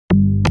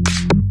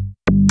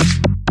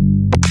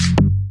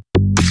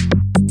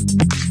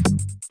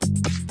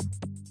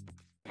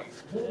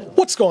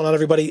What's going on,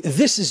 everybody?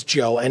 This is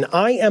Joe, and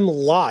I am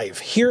live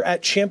here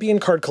at Champion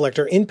Card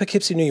Collector in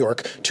Poughkeepsie, New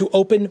York, to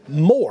open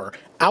more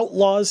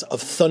Outlaws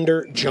of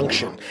Thunder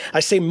Junction.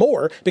 I say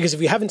more because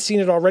if you haven't seen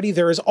it already,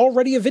 there is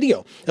already a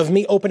video of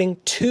me opening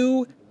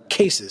 2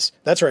 cases.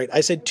 That's right,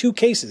 I said 2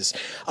 cases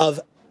of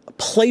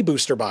play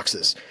booster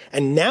boxes.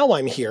 And now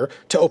I'm here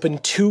to open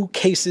 2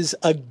 cases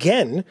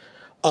again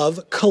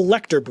of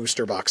collector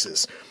booster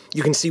boxes.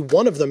 You can see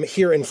one of them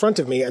here in front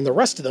of me, and the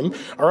rest of them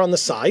are on the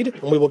side,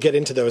 and we will get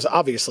into those,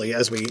 obviously,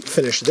 as we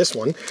finish this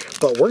one.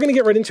 But we're going to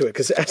get right into it,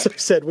 because as I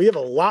said, we have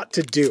a lot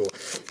to do.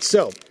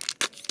 So,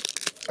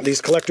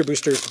 these collector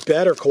boosters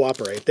better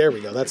cooperate. There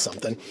we go, that's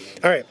something.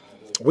 All right,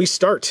 we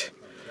start.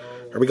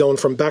 Are we going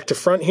from back to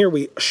front here?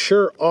 We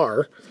sure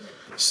are.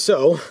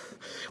 So,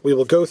 we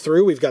will go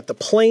through. We've got the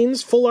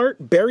Plains full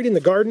art, Buried in the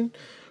Garden,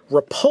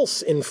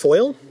 Repulse in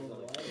foil,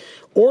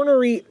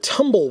 Ornery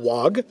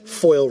Tumblewog,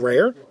 foil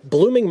rare,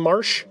 Blooming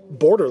Marsh,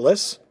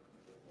 borderless,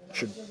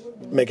 should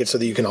make it so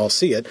that you can all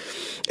see it,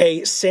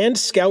 a Sand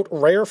Scout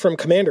rare from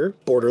Commander,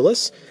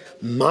 borderless,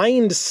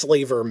 Mind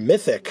Slaver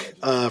mythic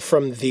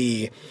from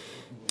the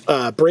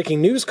Breaking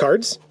News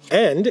cards,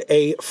 and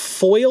a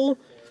foil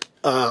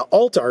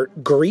alt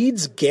art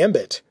Greed's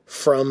Gambit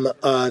from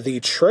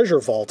the Treasure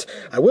Vault.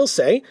 I will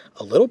say,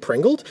 a little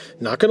pringled,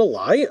 not gonna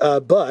lie,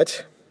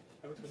 but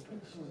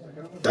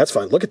that's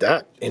fine. Look at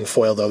that in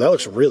foil, though. That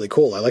looks really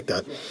cool. I like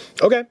that.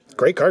 Okay,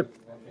 great card.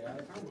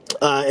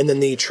 And then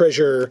the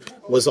treasure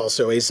was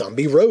also a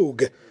zombie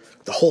rogue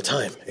the whole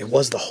time. It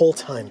was the whole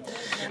time.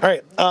 All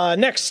right,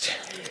 next.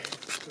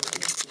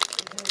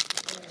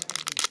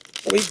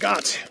 We've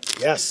got,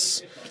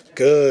 yes,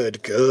 good.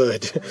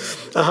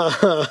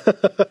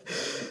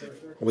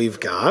 We've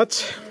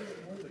got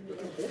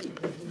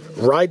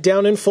Ride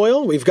Down in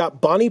foil. We've got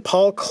Bonnie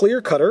Paul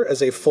Clear Cutter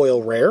as a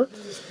foil rare.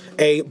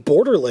 A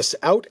borderless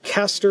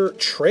Outcaster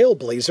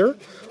Trailblazer,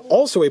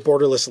 also a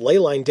borderless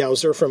Leyline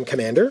Dowser from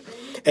Commander,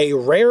 a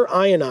rare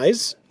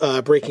Ionize,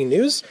 Breaking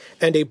News,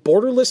 and a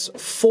borderless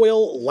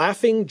foil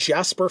Laughing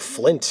Jasper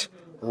Flint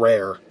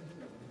rare.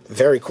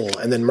 Very cool.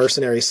 And then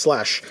Mercenary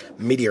 /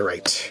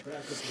 Meteorite.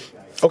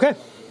 Okay.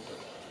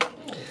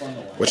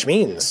 Which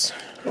means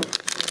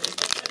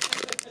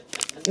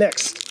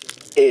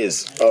next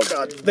is, oh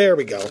god, there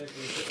we go.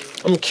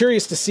 I'm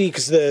curious to see,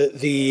 because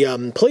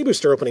the play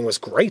booster opening was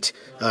great,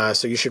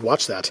 so you should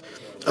watch that.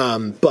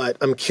 But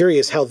I'm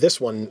curious how this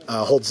one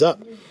holds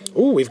up.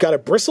 Ooh, we've got a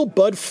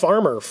Bristlebud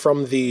Farmer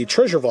from the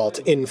Treasure Vault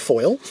in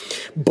foil,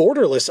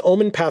 borderless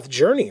Omen Path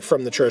Journey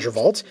from the Treasure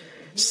Vault,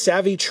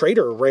 Savvy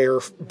Trader rare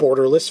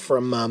borderless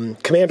from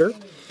Commander,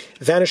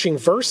 Vanishing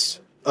Verse,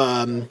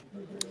 and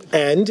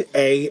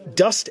a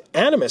Dust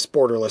Animus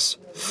borderless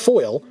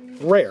foil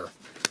rare.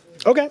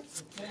 Okay.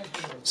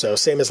 So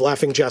same as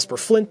Laughing Jasper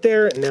Flint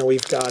there, and now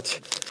we've got,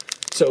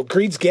 so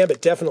Greed's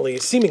Gambit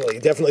seemingly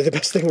definitely the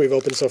best thing we've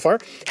opened so far.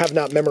 Have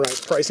not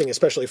memorized pricing,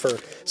 especially for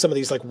some of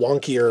these like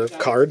wonkier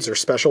cards or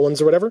special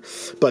ones or whatever,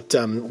 but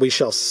we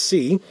shall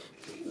see.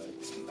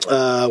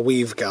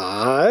 We've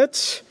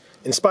got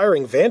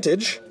Inspiring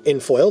Vantage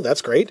in foil,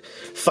 that's great.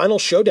 Final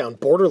Showdown,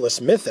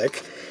 borderless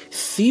mythic.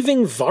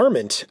 Thieving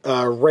Varmint,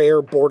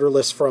 rare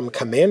borderless from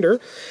Commander.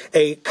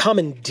 A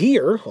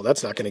Commandeer, well,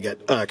 that's not going to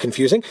get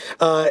confusing,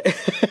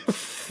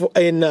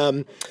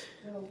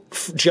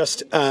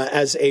 just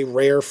as a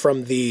rare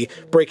from the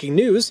Breaking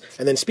News.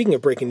 And then speaking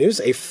of Breaking News,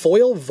 a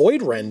foil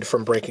Voidrend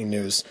from Breaking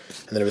News.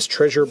 And then it was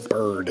Treasure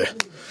Bird.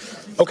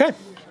 Okay,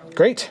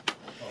 great.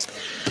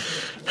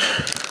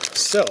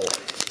 So,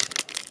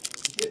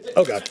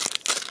 oh god.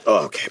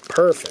 Oh, okay,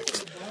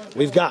 perfect.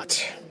 We've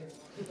got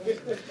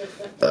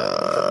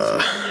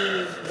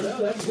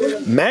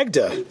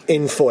Magda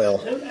in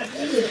foil.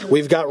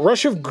 We've got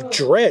Rush of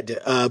Dread,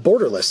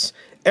 borderless.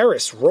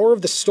 Eris, Roar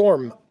of the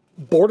Storm,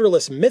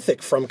 borderless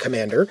mythic from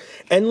Commander.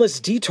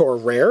 Endless Detour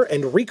rare,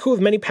 and Riku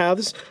of Many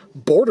Paths,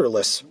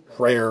 borderless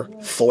rare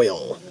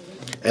foil.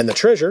 And the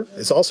treasure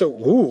is also,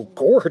 ooh,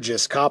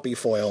 gorgeous copy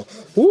foil.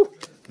 Ooh,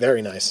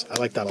 very nice. I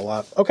like that a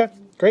lot. Okay,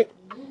 great.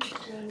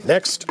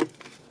 Next.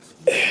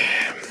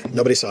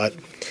 Nobody saw it.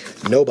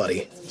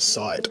 Nobody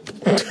saw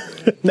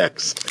it.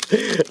 Next.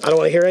 I don't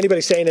want to hear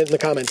anybody saying it in the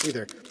comments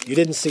either. You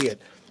didn't see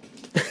it.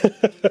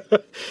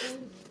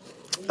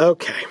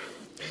 Okay.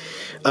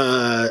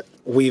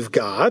 We've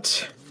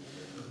got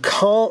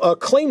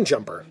Claim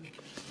Jumper.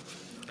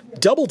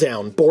 Double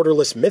Down,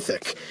 borderless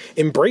mythic.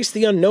 Embrace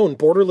the Unknown,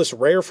 borderless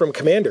rare from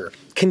Commander.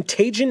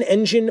 Contagion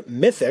Engine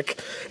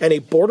mythic. And a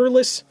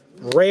borderless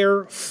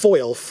rare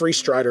foil Free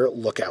Strider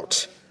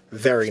Lookout.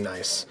 Very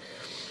nice.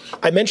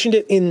 I mentioned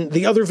it in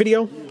the other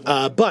video,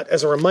 but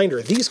as a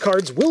reminder, these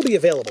cards will be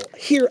available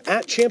here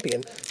at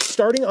Champion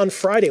starting on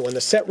Friday when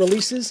the set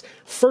releases.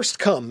 First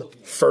come,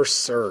 first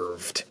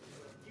served.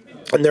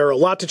 And there are a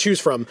lot to choose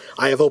from.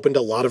 I have opened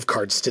a lot of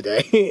cards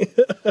today.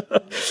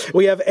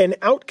 We have an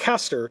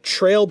Outcaster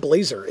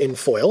Trailblazer in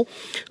foil,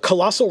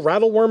 Colossal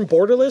Rattleworm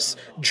borderless,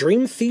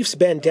 Dream Thief's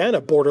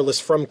Bandana borderless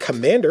from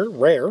Commander,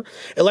 rare,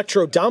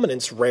 Electro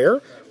Dominance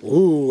rare,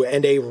 ooh,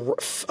 and a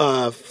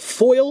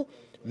foil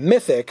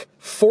mythic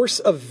Force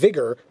of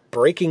Vigor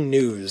Breaking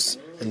News,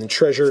 and then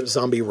Treasure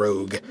Zombie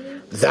Rogue.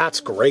 That's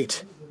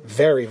great.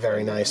 Very,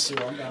 very nice.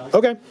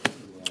 Okay.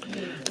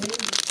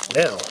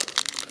 Now,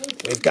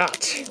 we've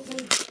got,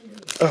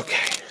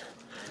 okay,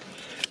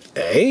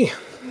 a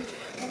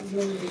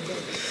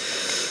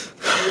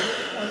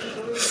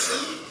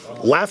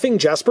Laughing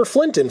Jasper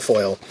Flint in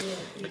foil,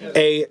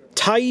 a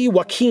Tai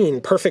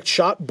Joaquin Perfect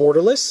Shot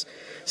borderless,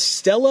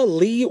 Stella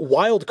Lee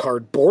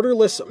Wildcard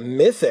borderless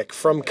mythic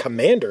from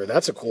Commander,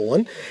 that's a cool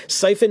one,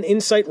 Siphon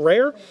Insight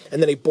rare,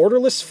 and then a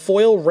borderless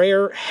foil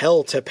rare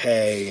Hell to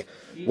Pay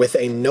with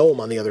a gnome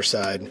on the other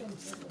side.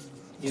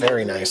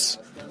 Very nice.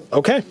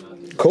 Okay,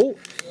 cool.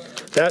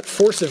 That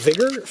Force of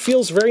Vigor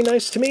feels very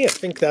nice to me. I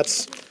think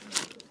that's,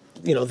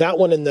 you know, that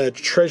one and the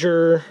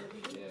Treasure,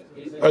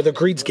 or the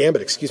Greed's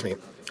Gambit, excuse me,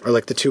 are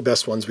like the two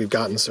best ones we've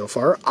gotten so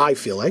far, I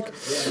feel like.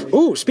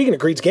 Ooh, speaking of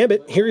Greed's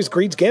Gambit, here is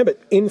Greed's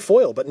Gambit in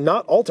foil, but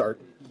not alt art,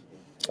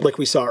 like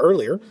we saw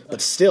earlier,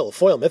 but still,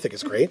 foil mythic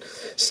is great.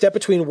 Step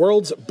Between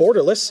Worlds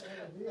borderless,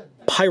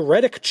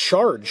 Pyretic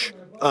Charge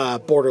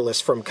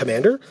borderless from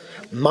Commander,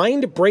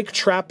 Mind Break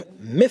Trap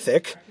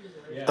mythic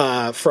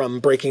from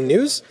Breaking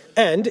News,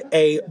 and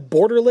a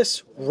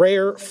borderless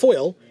rare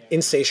foil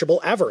Insatiable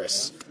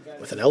Avarice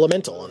with an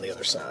elemental on the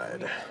other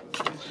side.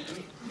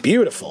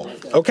 Beautiful.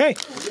 Okay,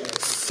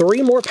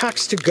 3 more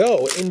packs to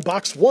go in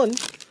box 1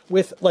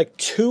 with like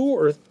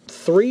 2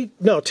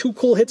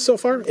 cool hits so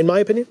far, in my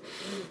opinion.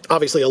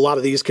 Obviously, a lot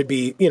of these could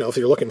be, you know, if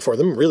you're looking for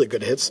them, really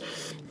good hits.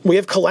 We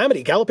have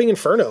Calamity, Galloping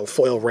Inferno,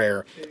 foil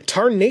rare.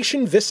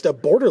 Tarnation Vista,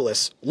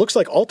 borderless, looks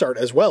like alt art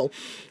as well,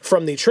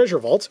 from the Treasure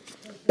Vault.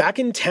 Back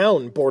in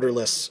Town,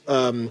 borderless,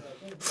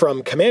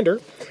 from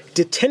Commander.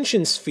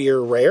 Detention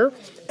Sphere, rare.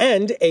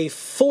 And a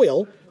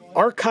foil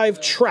Archive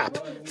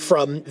Trap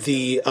from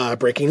the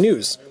Breaking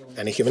News,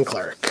 and a Human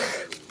Cleric.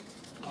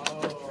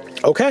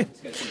 Okay,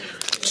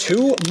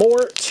 2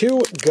 more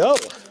to go.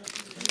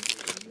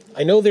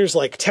 I know there's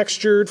like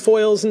textured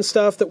foils and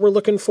stuff that we're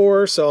looking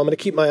for, so I'm going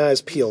to keep my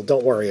eyes peeled.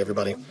 Don't worry,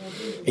 everybody.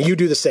 And you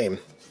do the same.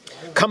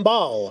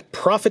 Kambal,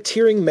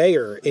 Profiteering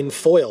Mayor in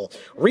foil.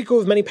 Rico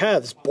of Many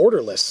Paths,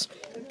 borderless.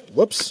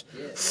 Whoops.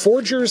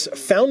 Forger's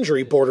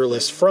Foundry,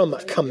 borderless from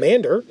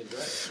Commander.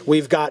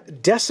 We've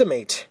got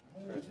Decimate,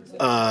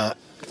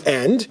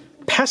 and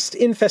Pest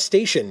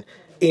Infestation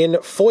in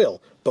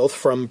foil, both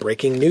from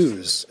Breaking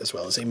News, as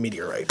well as a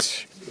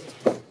Meteorite.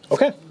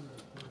 Okay.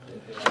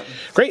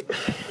 Great.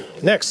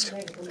 Next,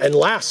 and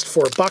last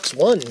for box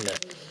 1.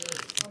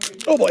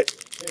 Oh boy.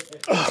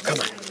 Oh, come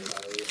on.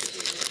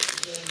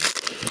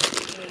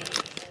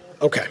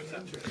 Okay.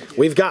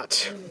 We've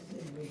got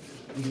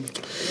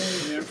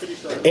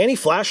Annie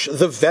Flash,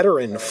 the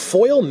Veteran,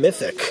 foil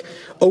mythic,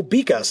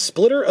 Obika,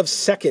 Splitter of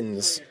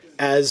Seconds,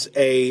 as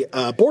a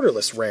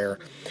borderless rare,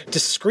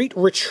 Discreet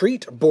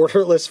Retreat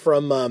borderless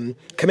from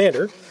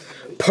Commander,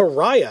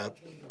 Pariah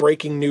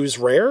Breaking News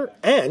rare,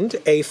 and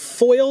a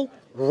foil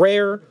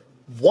rare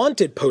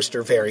Wanted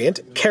poster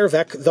variant,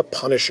 Kervek the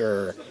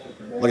Punisher.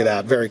 Look at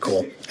that, very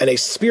cool. And a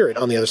Spirit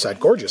on the other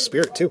side, gorgeous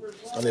Spirit too,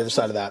 on the other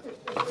side of that.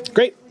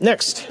 Great,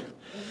 next,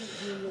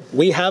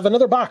 we have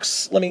another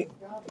box. Let me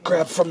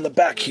grab from the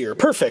back here.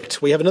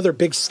 Perfect, we have another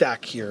big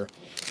stack here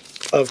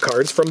of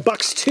cards from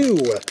box 2.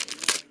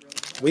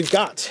 We've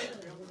got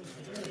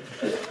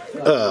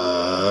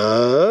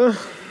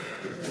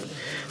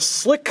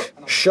Slick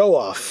Shot Show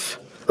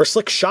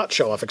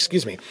Off,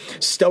 excuse me.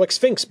 Stoic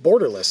Sphinx,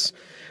 borderless.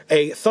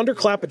 A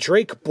Thunderclap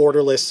Drake,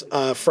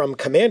 borderless from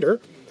Commander.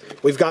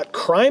 We've got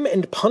Crime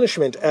and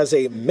Punishment as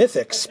a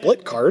mythic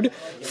split card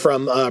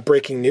from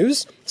Breaking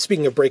News.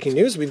 Speaking of Breaking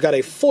News, we've got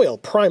a foil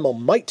Primal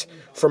Might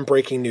from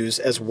Breaking News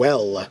as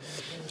well.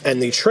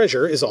 And the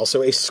treasure is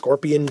also a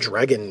Scorpion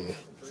Dragon.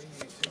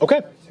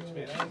 Okay.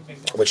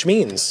 Which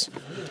means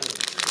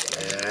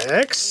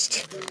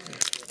next,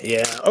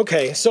 yeah,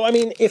 okay. So I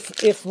mean,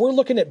 if we're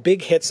looking at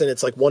big hits and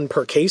it's like 1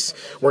 per case,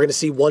 we're going to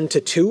see 1 to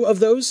 2 of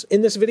those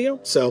in this video.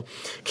 So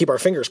keep our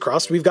fingers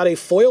crossed. We've got a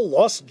foil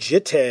Lost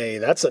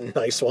Jitte. That's a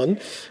nice one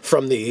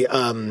from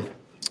the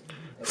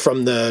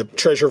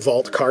Treasure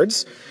Vault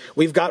cards.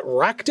 We've got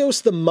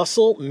Rakdos the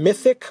Muscle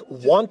Mythic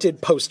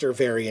Wanted poster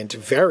variant.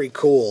 Very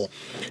cool.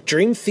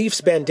 Dream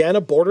Thief's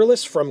Bandana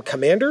borderless from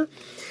Commander.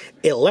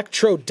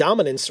 Electro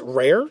Dominance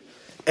rare,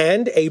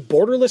 and a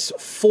borderless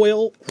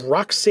foil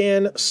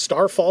Roxanne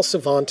Starfall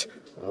Savant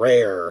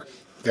rare.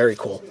 Very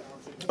cool.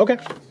 Okay.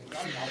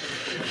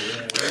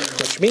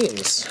 Which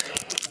means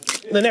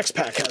the next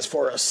pack has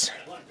for us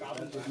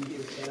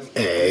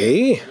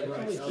a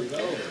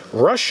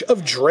Rush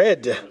of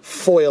Dread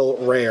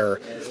foil rare.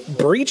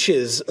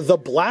 Breaches the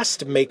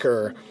Blast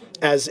Maker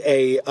as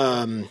a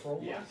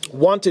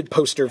Wanted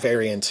poster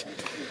variant.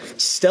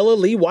 Stella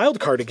Lee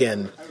Wildcard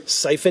again.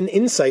 Siphon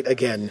Insight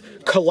again.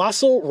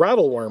 Colossal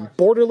Rattleworm,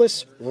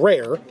 borderless,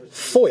 rare,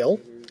 foil,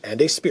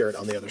 and a Spirit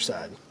on the other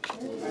side.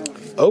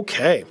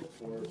 Okay.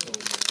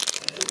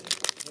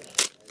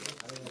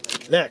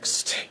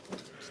 Next,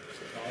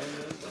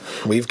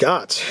 we've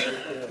got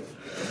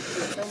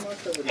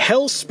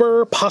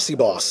Hellspur Posse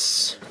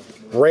Boss,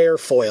 rare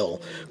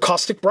foil.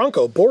 Caustic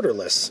Bronco,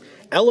 borderless.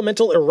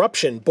 Elemental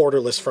Eruption,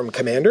 borderless from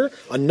Commander,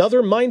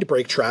 another Mind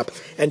Break Trap,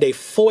 and a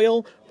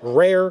foil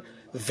rare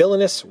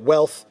Villainous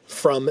Wealth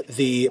from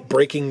the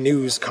Breaking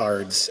News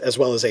cards, as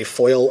well as a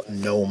foil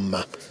Gnome.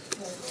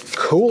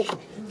 Cool.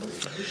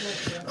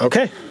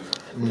 Okay,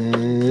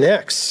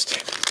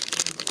 next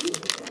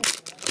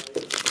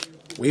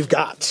we've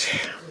got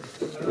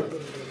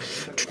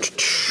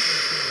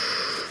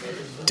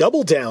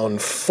Double Down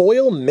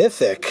Foil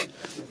Mythic,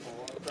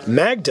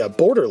 Magda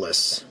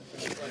borderless,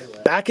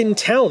 Back in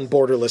Town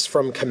borderless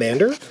from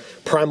Commander,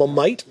 Primal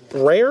Might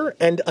rare,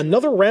 and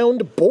another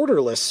round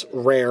borderless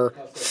rare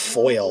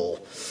foil.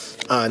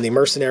 And the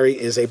Mercenary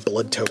is a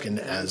blood token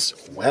as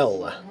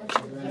well.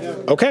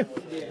 Okay.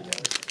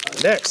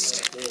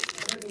 Next.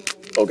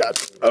 Oh god.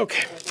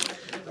 Okay.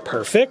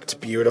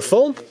 Perfect.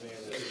 Beautiful.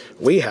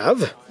 We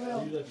have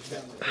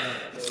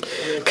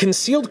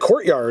Concealed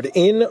Courtyard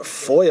in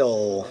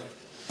foil.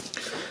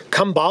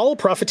 Kambal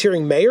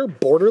Profiteering Mayor,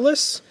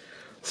 borderless.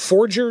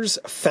 Forger's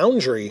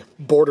Foundry,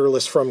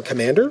 borderless from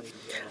Commander.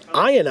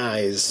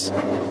 Ionize,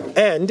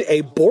 and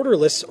a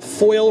borderless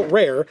foil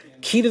rare,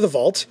 Key to the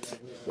Vault,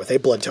 with a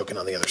blood token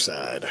on the other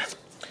side.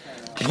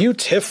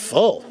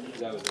 Beautiful.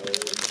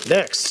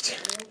 Next.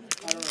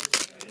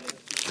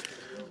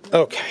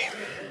 Okay.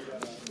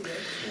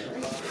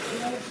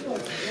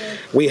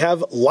 We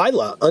have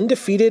Lila,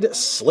 Undefeated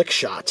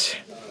Slickshot.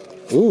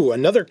 Ooh,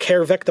 another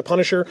Kervek the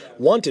Punisher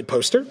wanted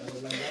poster.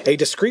 A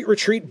Discreet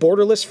Retreat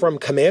borderless from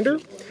Commander.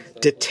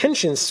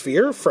 Detention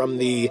Sphere from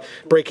the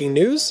Breaking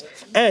News.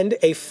 And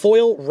a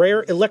foil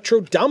rare Electro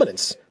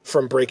Dominance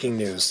from Breaking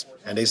News.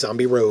 And a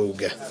Zombie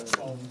Rogue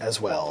as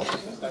well.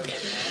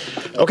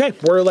 Okay,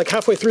 we're like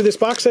halfway through this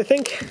box, I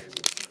think.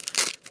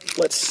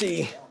 Let's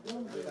see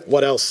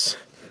what else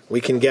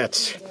we can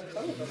get.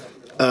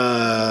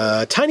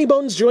 Tiny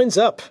Bones joins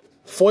up.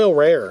 Foil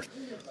rare.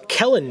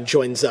 Kellen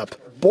joins up.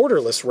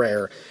 Borderless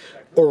rare.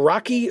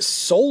 Oraki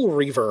Soul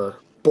Reaver,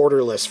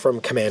 borderless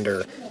from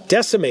Commander.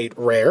 Decimate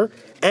rare.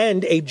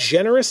 And a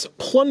Generous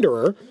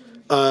Plunderer,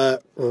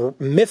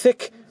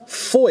 mythic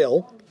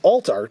foil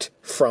alt art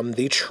from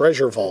the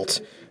Treasure Vault.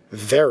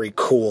 Very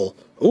cool.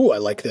 Ooh, I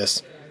like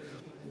this.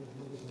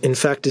 In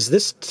fact, is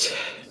this...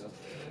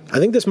 I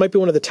think this might be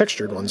one of the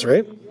textured ones,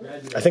 right?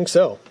 I think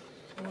so.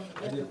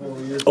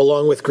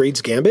 Along with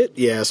Greed's Gambit?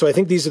 Yeah, so I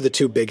think these are the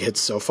two big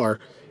hits so far,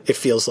 it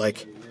feels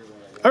like.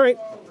 All right,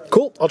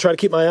 cool. I'll try to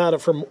keep my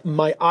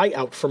eye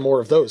out for more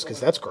of those,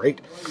 because that's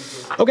great.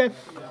 Okay.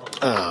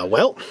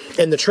 Well,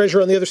 and the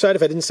treasure on the other side,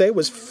 if I didn't say,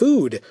 was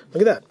food.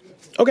 Look at that.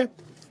 Okay,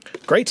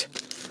 great.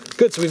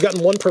 Good, so we've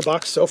gotten one per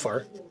box so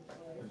far.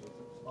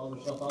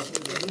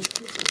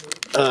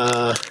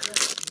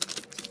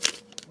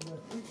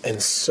 And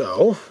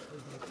so...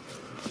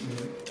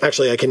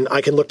 Actually, I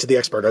can look to the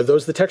expert. Are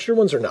those the textured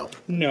ones or no?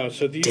 No,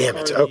 so these Damn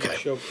it, are okay. the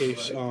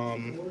showcase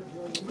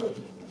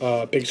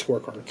big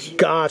scorecards.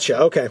 Gotcha,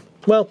 okay.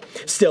 Well,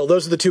 still,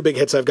 those are the two big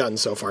hits I've gotten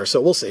so far,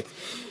 so we'll see.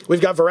 We've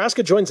got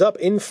Vraska joins up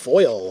in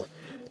foil.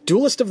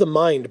 Duelist of the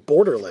Mind,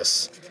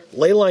 borderless.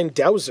 Leyline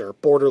Dowser,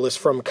 borderless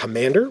from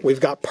Commander.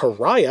 We've got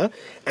Pariah,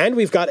 and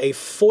we've got a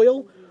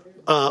foil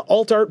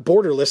alt art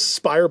borderless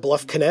Spire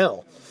Bluff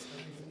Canal.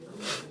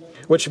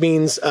 Which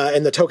means,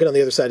 and the token on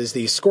the other side is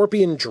the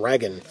Scorpion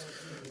Dragon.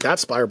 That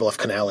Spire Bluff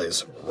Canal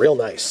is real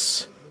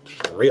nice.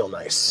 Real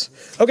nice.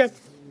 Okay,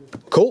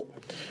 cool.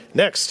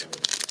 Next.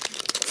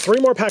 3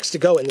 more packs to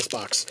go in this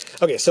box.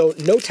 Okay, so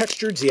no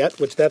textures yet,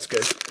 which that's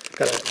good.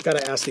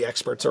 Gotta ask the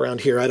experts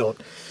around here. I don't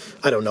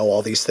know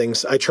all these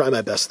things. I try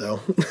my best though.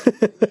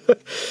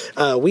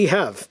 We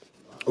have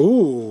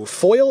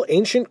foil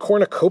Ancient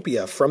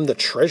Cornucopia from the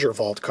Treasure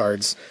Vault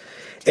cards.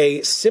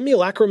 A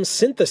Simulacrum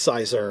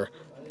Synthesizer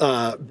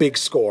big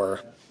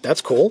score.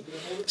 That's cool.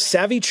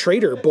 Savvy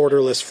Trader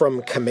borderless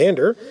from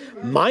Commander.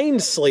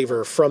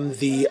 Mindslaver from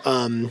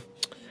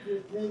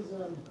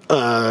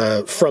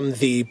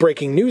the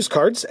Breaking News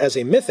cards as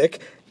a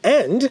mythic,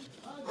 and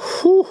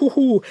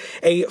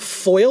a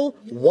foil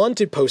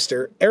wanted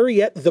poster,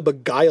 Ariette the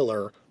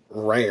Beguiler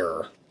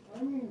rare.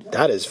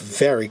 That is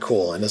very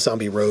cool, and a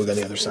Zombie Rogue on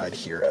the other side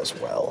here as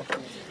well.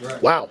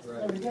 Wow.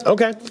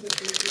 Okay.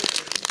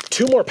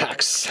 2 more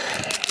packs.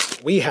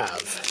 We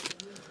have...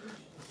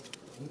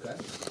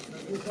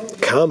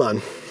 Come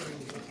on.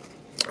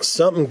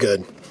 Something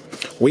good.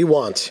 We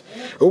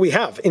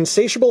have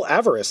Insatiable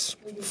Avarice,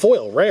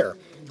 foil rare.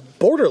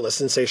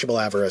 Borderless Insatiable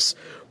Avarice.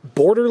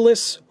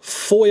 Borderless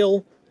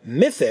foil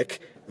mythic,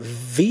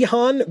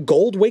 Vihan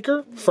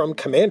Goldwaker from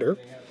Commander.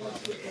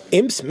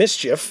 Imp's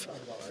Mischief.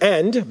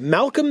 And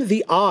Malcolm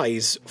the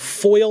Eyes,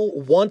 foil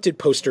wanted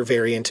poster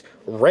variant,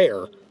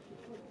 rare.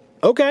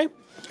 Okay.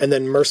 And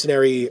then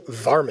Mercenary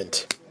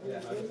Varmint.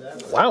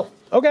 Wow.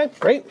 Okay,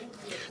 great.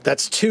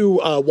 That's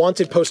 2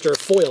 wanted poster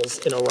foils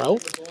in a row.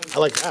 I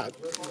like that.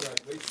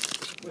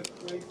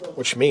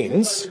 Which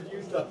means,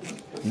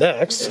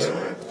 next,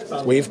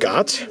 we've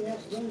got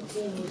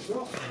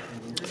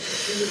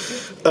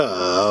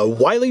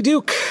Wily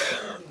Duke,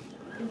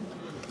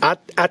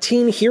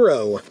 Ateen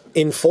Hero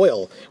in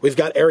foil. We've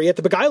got Ariette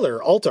the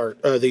Beguiler alt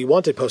art, the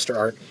wanted poster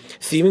art.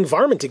 Thieving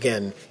Varmint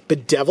again.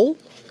 Bedevil,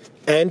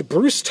 And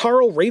Bruce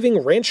Tarl Raving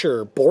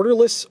Rancher,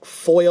 borderless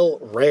foil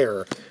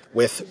rare,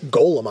 with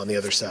Golem on the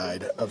other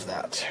side of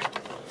that.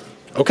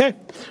 Okay,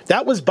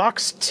 that was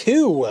box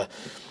 2,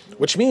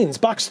 which means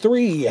box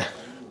 3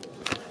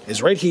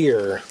 is right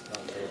here.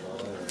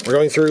 We're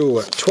going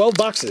through 12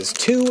 boxes,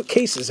 2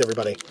 cases,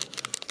 everybody.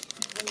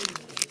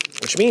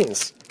 Which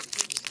means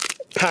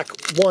pack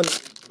 1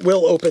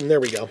 will open. There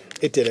we go.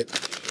 It did it.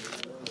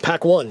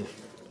 Pack 1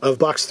 of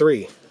box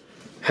 3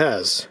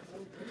 has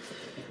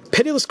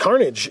Pitiless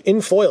Carnage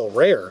in foil,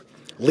 rare.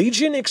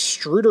 Legion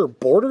Extruder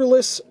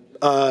borderless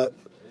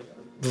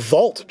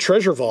Vault,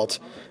 Treasure Vault,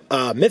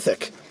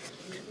 mythic.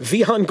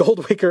 Vihan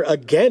Goldwicker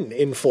again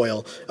in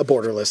foil, a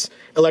borderless.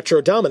 Electro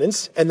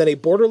Dominance, and then a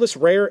borderless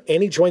rare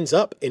Annie Joins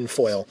Up in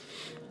foil.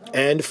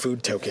 And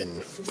Food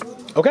Token.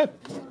 Okay.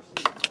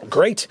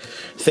 Great.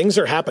 Things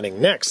are happening.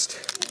 Next,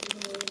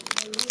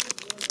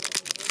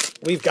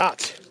 we've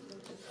got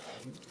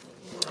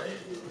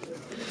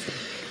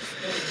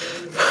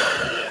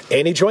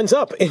Annie Joins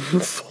Up in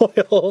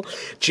foil.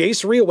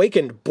 Jace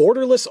Reawakened,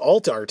 borderless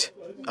alt art.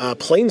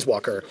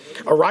 Planeswalker,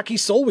 Iraqi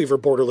Soulweaver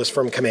borderless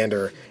from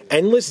Commander,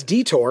 Endless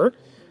Detour,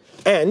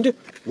 and,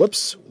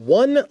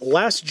 One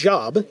Last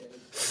Job,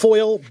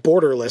 foil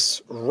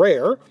borderless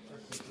rare,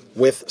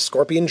 with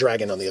Scorpion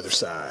Dragon on the other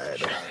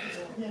side.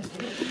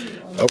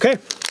 Okay.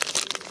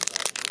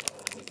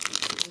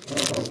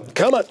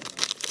 Come on.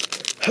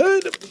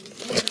 Hood.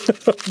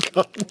 Oh,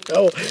 God,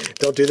 no.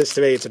 Don't do this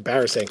to me. It's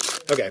embarrassing.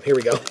 Okay, here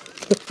we go.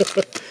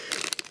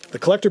 The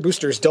collector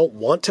boosters don't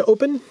want to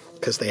open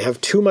because they have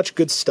too much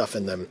good stuff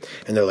in them.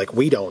 And they're like,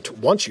 we don't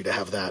want you to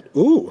have that.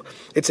 Ooh,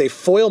 it's a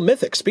foil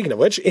mythic, speaking of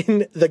which,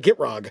 in the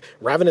Gitrog,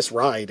 Ravenous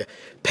Ride,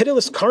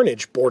 Pitiless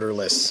Carnage,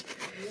 borderless,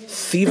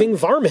 Thieving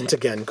Varmint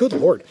again, good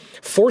lord,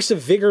 Force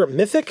of Vigor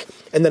mythic,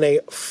 and then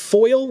a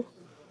foil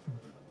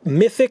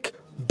mythic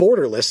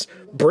borderless,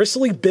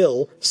 Bristly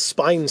Bill,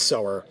 Spine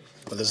Sower,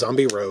 with a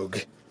zombie rogue.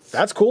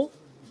 That's cool.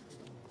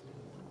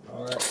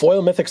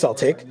 Foil mythics I'll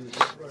take.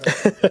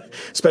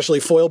 Especially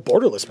foil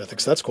borderless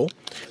mythics, that's cool.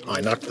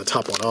 I knocked the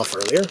top one off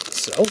earlier,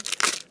 so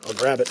I'll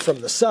grab it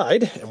from the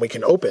side, and we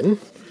can open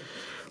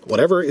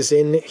whatever is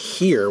in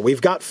here.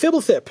 We've got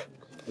Fibblethip,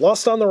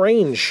 Lost on the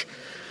Range,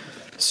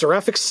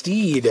 Seraphic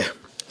Steed,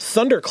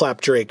 Thunderclap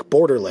Drake,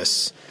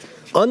 borderless,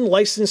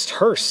 Unlicensed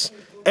Hearse,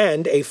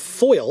 and a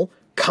foil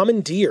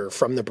Commandeer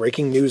from the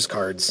Breaking News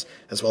cards,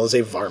 as well as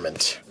a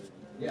Varmint.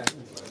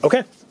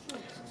 Okay,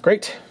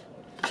 great.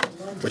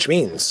 Which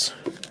means,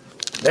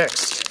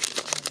 next.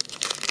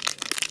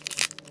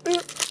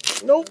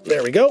 Nope,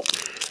 there we go.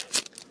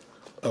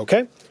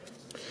 Okay.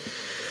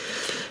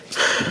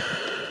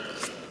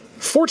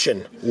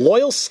 Fortune,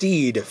 Loyal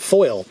Steed,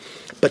 foil,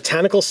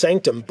 Botanical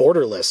Sanctum,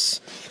 borderless,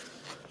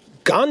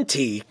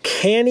 Gonti,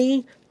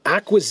 Canny,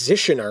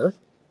 Acquisitioner,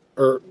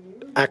 or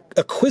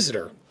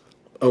Acquisitor.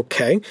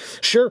 Okay,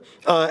 sure.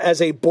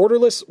 As a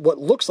borderless, what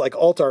looks like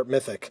alt art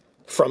mythic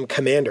from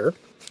Commander,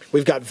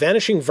 we've got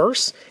Vanishing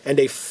Verse and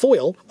a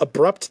foil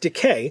Abrupt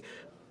Decay,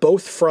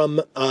 both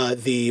from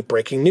the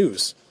Breaking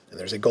News. And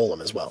there's a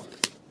Golem as well.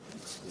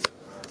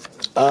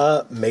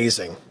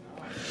 Amazing.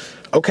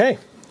 Okay.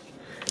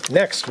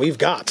 Next, we've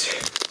got...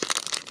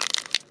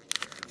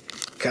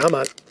 Come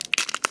on.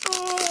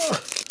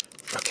 Oh.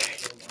 Okay.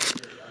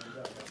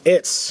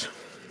 It's...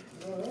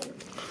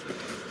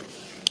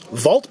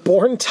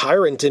 Vaultborn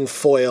Tyrant in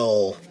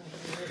foil.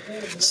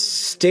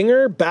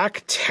 Stinger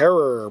Back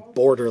Terror,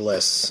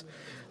 borderless.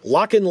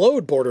 Lock and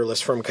Load,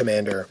 borderless from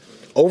Commander.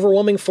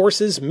 Overwhelming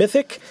Forces,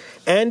 mythic,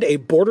 and a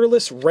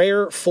borderless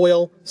rare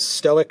foil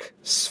Stoic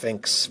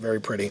Sphinx.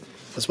 Very pretty.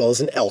 As well as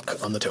an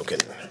elk on the token.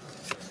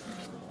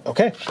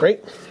 Okay,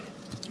 great.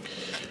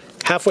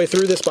 Halfway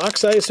through this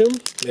box, I assume?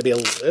 Maybe a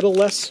little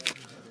less.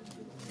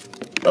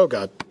 Oh,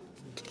 God.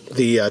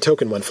 The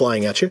token went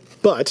flying at you.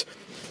 But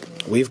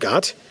we've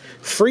got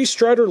Free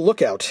Strider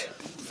Lookout,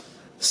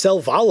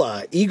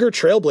 Selvala, Eager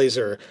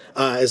Trailblazer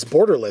as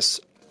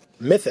borderless,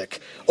 mythic.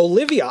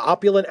 Olivia,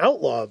 Opulent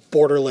Outlaw,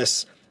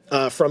 borderless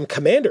from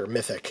Commander,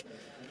 mythic.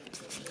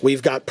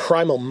 We've got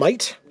Primal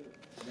Might,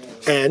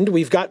 and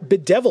we've got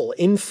Bedevil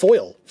in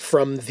foil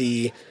from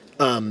the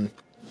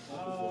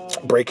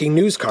Breaking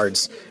News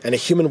cards, and a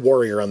Human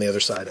Warrior on the other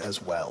side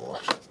as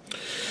well.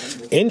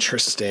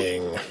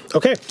 Interesting.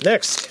 Okay,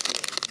 next.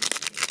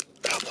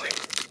 Oh, boy.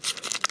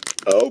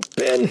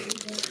 Open.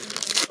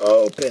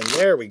 Open.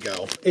 There we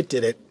go. It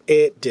did it.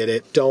 It did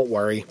it. Don't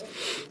worry.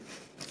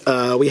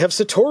 We have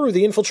Satoru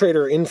the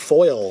Infiltrator in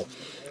foil.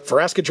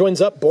 Vraska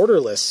Joins Up,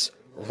 borderless.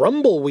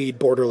 Rumbleweed,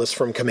 borderless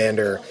from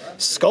Commander.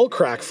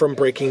 Skullcrack from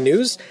Breaking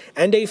News.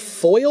 And a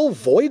foil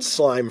Void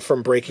Slime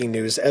from Breaking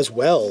News as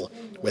well,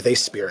 with a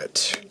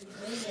Spirit.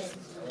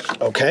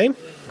 Okay,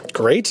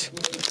 great.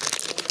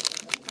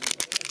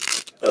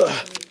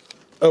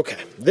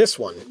 Okay, this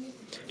one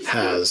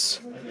has...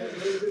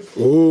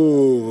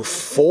 Ooh,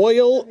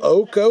 foil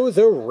Oko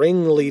the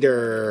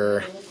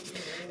Ringleader.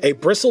 A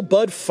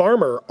Bristlebud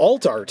Farmer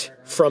alt art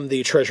from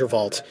the Treasure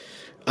Vault.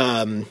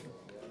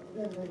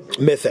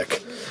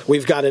 Mythic.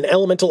 We've got an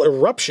Elemental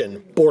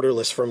Eruption,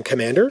 borderless from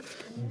Commander,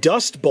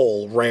 Dust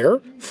Bowl, rare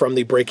from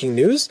the Breaking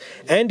News,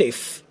 and a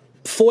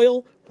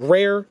foil,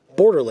 rare,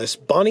 borderless,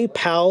 Bonnie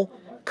Pal,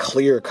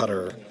 Clear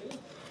Cutter,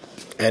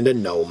 and a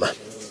Gnome.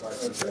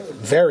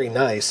 Very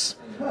nice.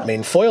 I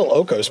mean, foil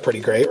Oko's pretty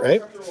great,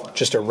 right?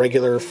 Just a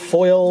regular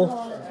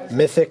foil,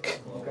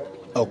 mythic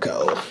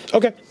Oko.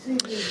 Okay,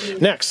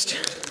 next.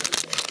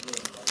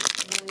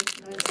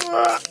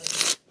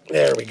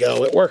 There we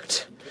go, it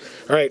worked.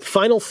 All right,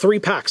 final 3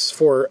 packs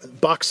for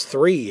box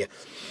 3.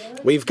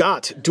 We've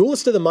got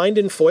Duelist of the Mind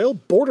in foil,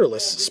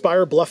 borderless,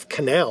 Spire Bluff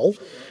Canal,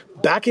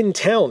 Back in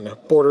Town,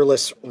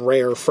 borderless,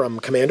 rare from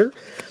Commander,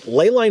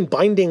 Leyline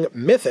Binding,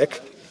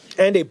 mythic,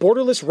 and a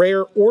borderless,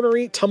 rare,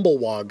 Ornery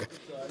Tumblewog.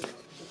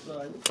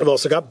 I've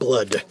also got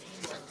Blood.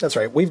 That's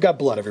right, we've got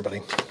Blood,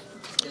 everybody.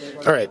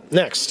 All right,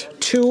 next,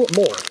 2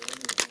 more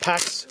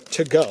packs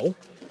to go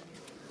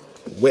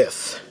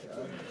with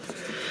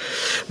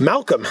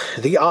Malcolm,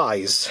 the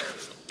Eyes,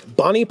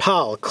 Bonnie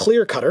Pal,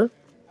 Clear Cutter,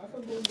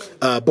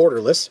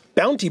 borderless,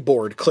 Bounty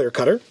Board, Clear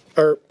Cutter,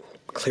 or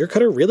Clear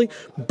Cutter, really?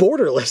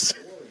 Borderless,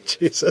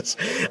 Jesus.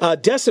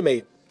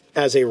 Decimate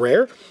as a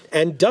rare,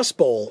 and Dust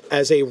Bowl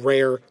as a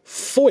rare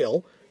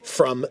foil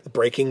from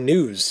Breaking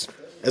News,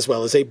 as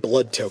well as a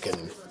Blood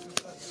token.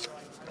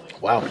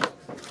 Wow.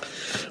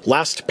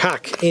 Last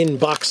pack in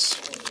box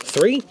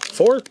 3,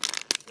 4?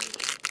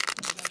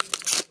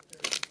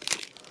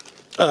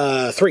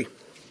 3.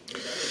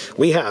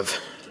 We have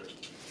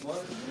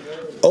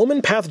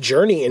Omen Path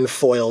Journey in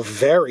foil,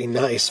 very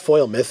nice,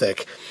 foil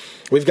mythic.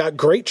 We've got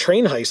Great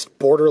Train Heist,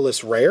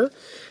 borderless rare,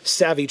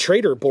 Savvy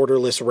Trader,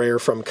 borderless rare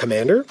from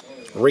Commander,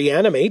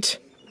 Reanimate,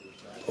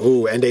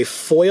 ooh, and a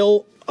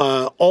foil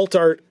alt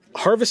art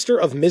Harvester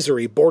of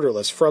Misery,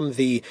 borderless from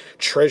the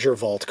Treasure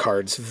Vault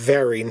cards,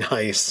 very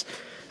nice,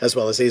 as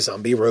well as a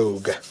Zombie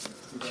Rogue.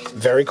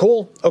 Very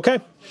cool. Okay,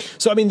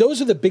 so I mean,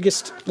 those are the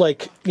biggest,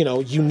 like, you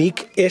know,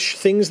 unique-ish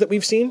things that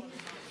we've seen.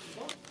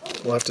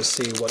 We'll have to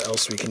see what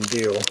else we can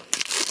do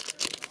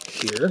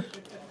here.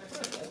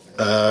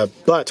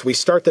 But we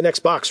start the next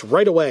box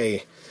right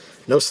away.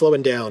 No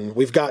slowing down.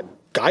 We've got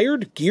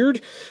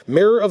Geared,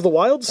 Mirror of the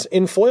Wilds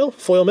in foil,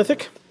 foil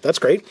mythic. That's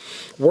great.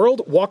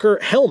 World Walker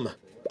Helm,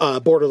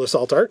 borderless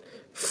alt art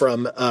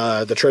from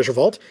the Treasure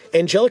Vault.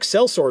 Angelic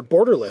Sellsword,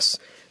 borderless.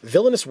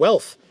 Villainous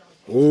Wealth.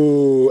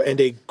 Ooh, and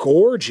a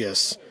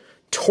gorgeous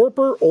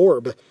Torpor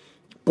Orb,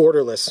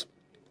 borderless.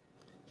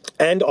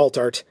 And alt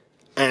art,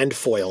 and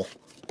foil.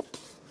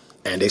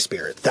 And a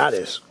Spirit. That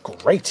is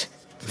great.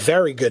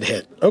 Very good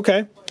hit.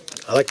 Okay,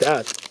 I like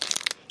that.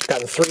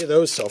 Gotten 3 of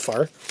those so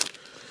far.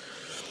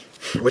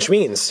 Which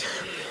means,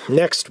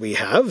 next we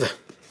have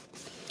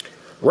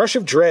Rush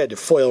of Dread,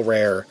 foil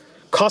rare.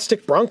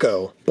 Caustic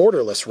Bronco,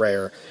 borderless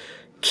rare.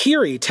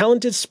 Kiri,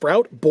 Talented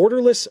Sprout,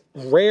 borderless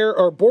rare,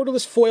 or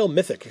borderless foil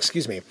mythic,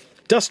 excuse me.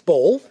 Dust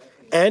Bowl,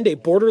 and a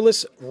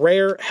borderless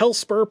rare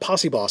Hellspur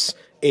Posse Boss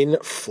in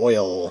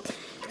foil.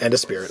 And a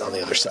Spirit on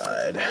the other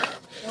side.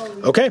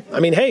 Okay,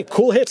 I mean, hey,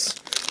 cool hits.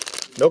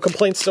 No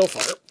complaints so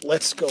far.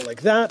 Let's go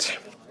like that.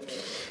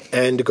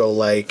 And go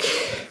like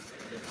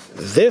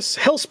this.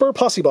 Hellspur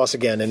Posse Boss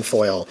again in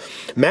foil.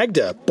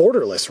 Magda,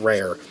 borderless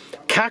rare.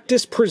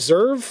 Cactus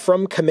Preserve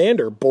from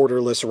Commander,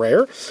 borderless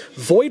rare.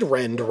 Void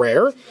Rend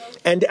rare.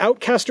 And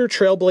Outcaster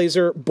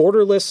Trailblazer,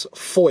 borderless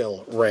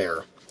foil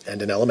rare.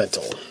 And an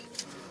elemental.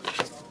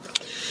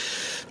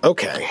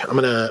 Okay, I'm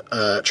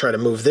gonna try to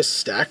move this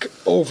stack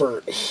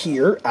over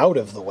here out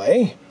of the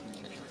way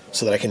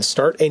so that I can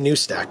start a new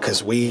stack,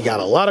 because we got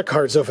a lot of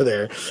cards over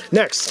there.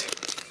 Next,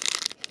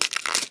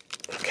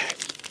 okay,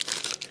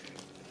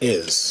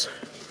 is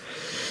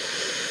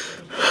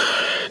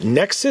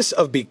Nexus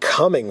of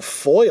Becoming,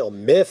 foil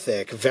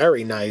mythic,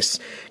 very nice.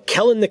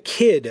 Kellen the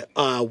Kid,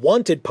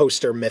 wanted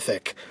poster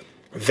mythic,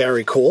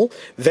 very cool.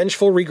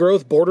 Vengeful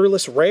Regrowth,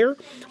 borderless rare.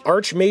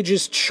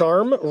 Archmage's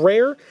Charm,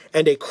 rare.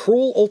 And a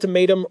Cruel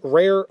Ultimatum,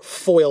 rare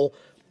foil,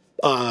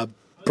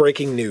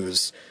 Breaking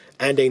News.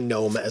 And a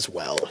Gnome as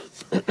well.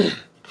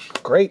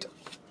 Great.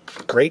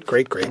 Great,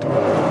 great, great.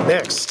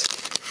 Next,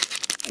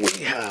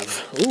 we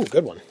have... Ooh,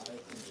 good one.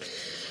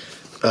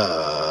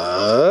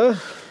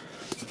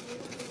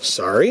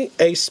 Sorry.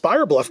 A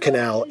Spire Bluff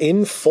Canal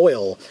in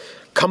foil.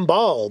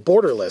 Kambal,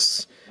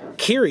 borderless.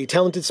 Kiri,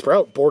 Talented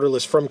Sprout,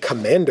 borderless from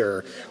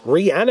Commander.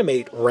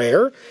 Reanimate,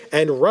 rare.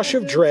 And Rush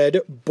of Dread,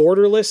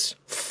 borderless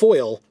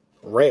foil,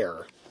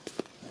 rare.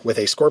 With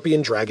a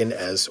Scorpion Dragon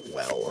as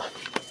well.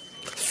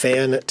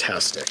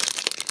 Fantastic.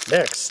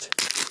 Next,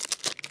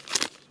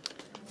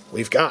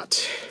 we've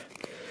got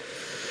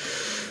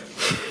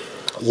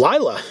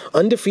Lila,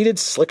 Undefeated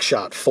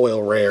Slickshot,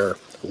 foil rare.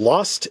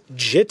 Lost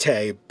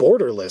Jitte,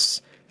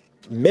 borderless,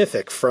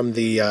 mythic from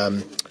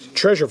the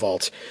Treasure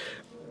Vault.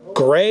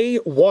 Gray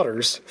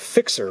Waters,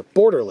 Fixer,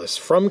 borderless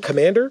from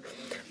Commander.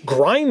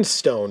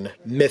 Grindstone,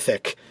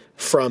 mythic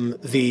from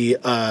the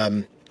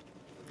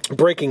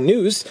Breaking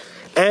News.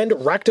 And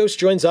Rakdos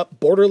joins up,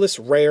 borderless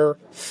rare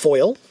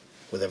foil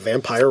with a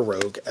Vampire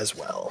Rogue as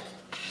well.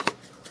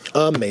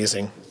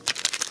 Amazing.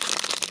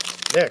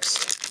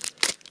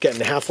 Next, getting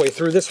halfway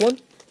through this one.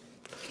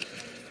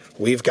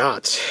 We've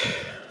got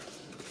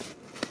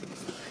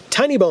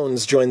Tiny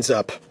Bones joins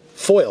up,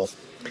 foil.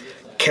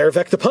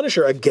 Karavek the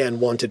Punisher, again,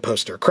 wanted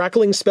poster.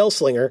 Crackling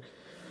Spellslinger,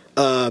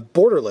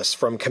 borderless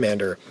from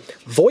Commander.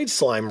 Void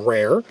Slime,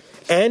 rare.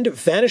 And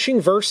Vanishing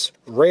Verse,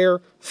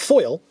 rare,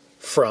 foil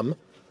from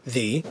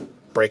the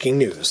Breaking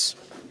News.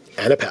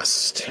 And a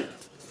Pest.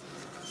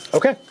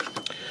 Okay,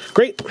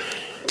 great.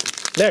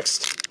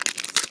 Next,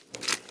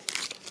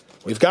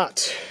 we've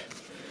got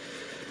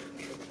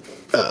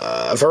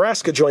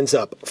Veraska joins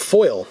up,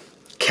 foil.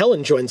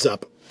 Kellen joins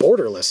up,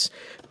 borderless.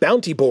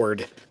 Bounty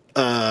Board,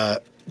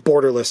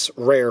 borderless,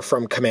 rare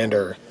from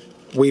Commander.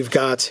 We've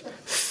got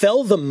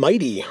Fell the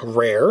Mighty,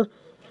 rare.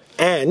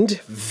 And,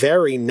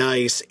 very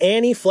nice,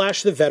 Annie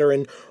Flash the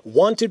Veteran,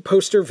 wanted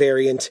poster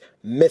variant,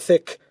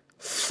 mythic,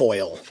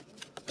 foil.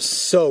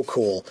 So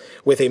cool,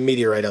 with a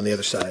meteorite on the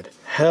other side.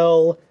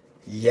 Hell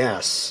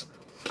yes.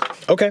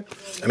 Okay,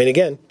 I mean,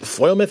 again,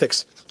 foil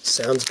mythics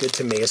sounds good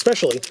to me,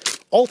 especially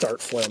alt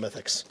art foil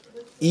mythics.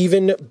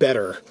 Even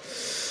better.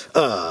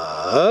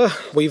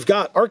 We've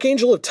got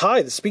Archangel of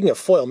Tithe, speaking of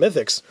foil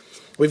mythics,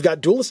 we've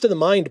got Duelist of the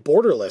Mind,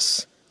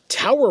 borderless.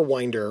 Tower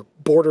Winder,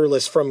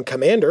 borderless from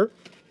Commander.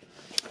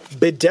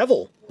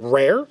 Bedevil,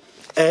 rare.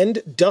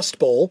 And Dust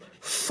Bowl,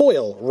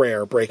 foil,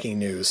 rare, Breaking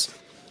News.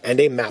 And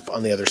a map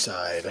on the other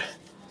side.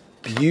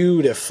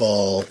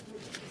 Beautiful.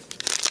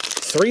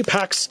 3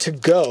 packs to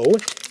go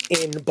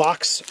in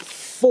box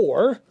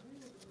 4.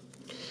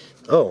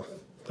 Oh,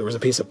 there was a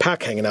piece of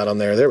pack hanging out on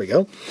there. There we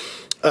go.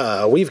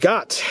 We've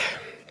got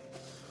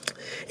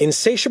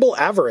Insatiable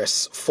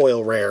Avarice,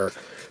 foil rare.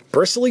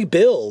 Bristly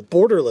Bill,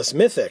 borderless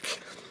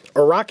mythic.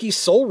 Iraqi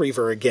Soul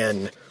Reaver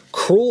again.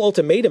 Cruel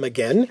Ultimatum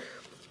again.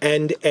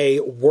 And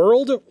a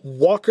World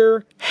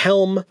Walker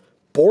Helm,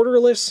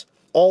 borderless,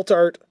 alt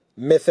art,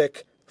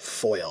 mythic,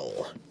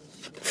 foil.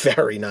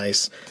 Very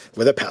nice.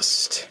 With a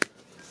Pest.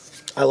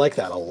 I like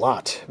that a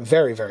lot.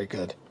 Very, very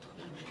good.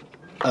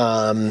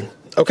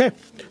 Okay.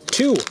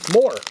 2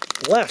 more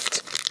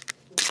left.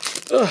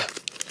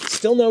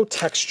 Still no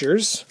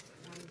textures,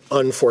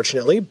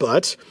 unfortunately,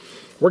 but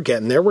we're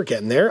getting there. We're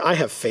getting there. I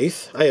have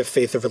faith. I have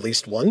faith of at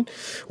least one.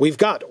 We've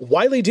got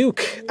Wily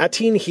Duke,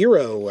 Atene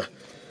Hero,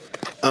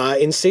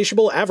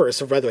 Insatiable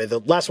Avarice. By the way, the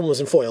last one was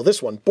in foil.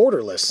 This one,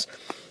 borderless.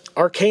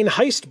 Arcane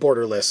Heist,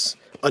 borderless.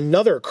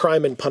 Another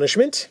Crime and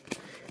Punishment.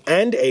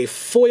 And a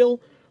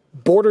foil,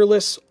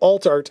 borderless,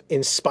 alt art,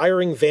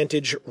 Inspiring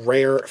Vantage,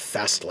 rare,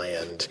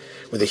 Fastland.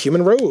 With a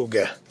Human Rogue.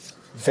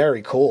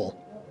 Very cool.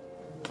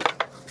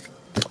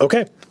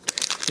 Okay,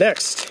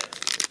 next.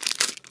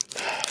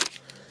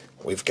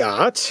 We've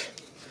got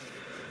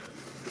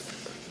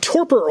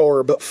Torpor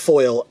Orb,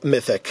 foil,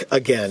 mythic,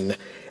 again.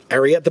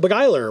 Ariette the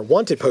Beguiler,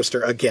 wanted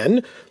poster,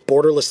 again.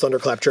 Borderless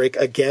Thunderclap Drake,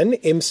 again.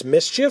 Imp's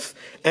Mischief,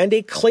 and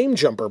a Claim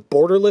Jumper,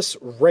 borderless,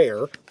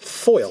 rare,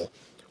 foil,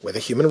 with a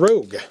Human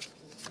Rogue.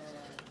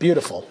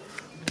 Beautiful.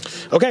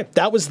 Okay,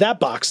 that was that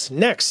box.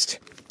 Next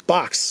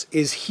box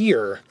is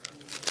here.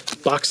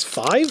 Box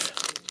 5?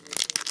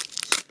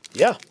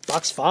 Yeah,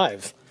 box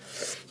 5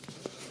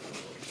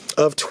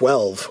 of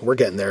 12. We're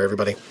getting there,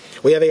 everybody.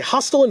 We have a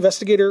Hostile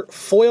Investigator,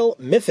 foil,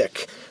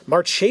 mythic.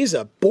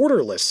 Marchesa,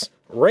 borderless,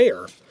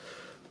 rare.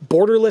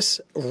 Borderless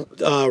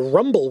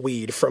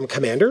Rumbleweed from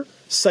Commander.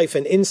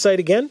 Siphon Insight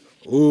again.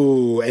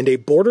 Ooh, and a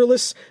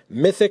borderless,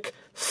 mythic,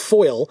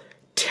 foil,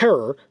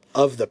 Terror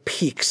of the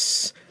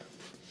Peaks.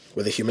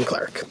 With a Human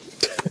Cleric.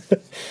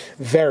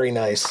 Very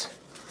nice.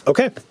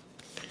 Okay.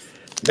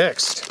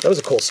 Next. That was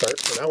a cool start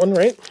for that one,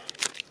 right?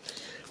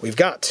 We've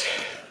got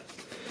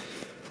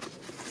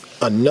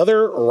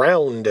another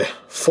round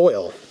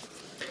foil.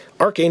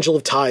 Archangel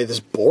of Tithes,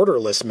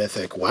 borderless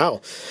mythic. Wow.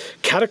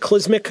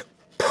 Cataclysmic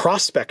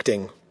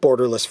Prospecting,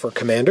 borderless for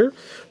Commander.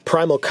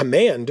 Primal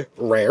Command,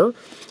 rare.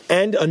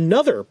 And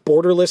another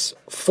borderless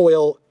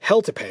foil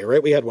Hell to Pay,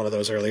 right? We had one of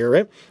those earlier,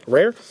 right?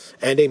 Rare.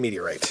 And a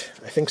Meteorite.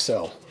 I think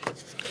so.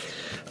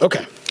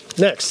 Okay,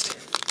 next.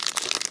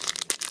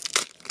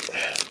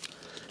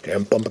 Okay,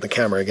 I'm bumping the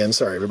camera again.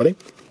 Sorry, everybody.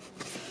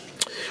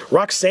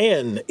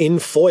 Roxanne in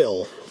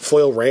foil.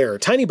 Foil rare.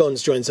 Tiny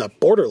Bones joins up.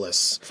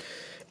 Borderless.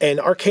 An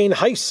Arcane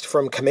Heist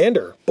from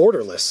Commander.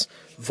 Borderless.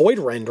 Void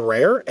Rend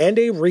rare. And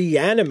a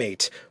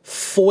Reanimate.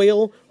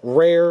 Foil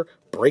rare.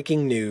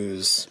 Breaking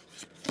News.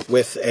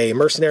 With a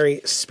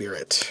Mercenary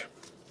Spirit.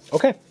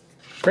 Okay,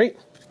 great.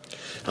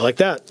 I like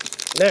that.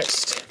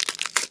 Next.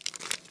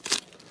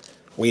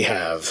 We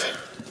have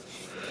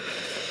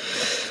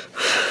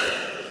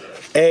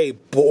a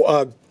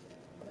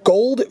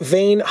Gold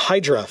Vein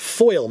Hydra,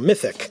 foil,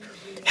 mythic.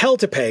 Hell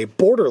to Pay,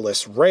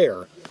 borderless,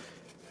 rare.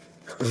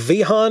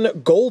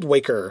 Vihan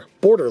Goldwaker,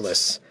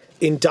 borderless.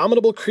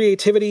 Indomitable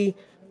Creativity,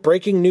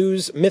 Breaking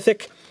News,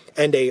 mythic.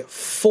 And a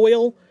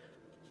foil,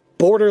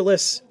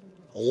 borderless,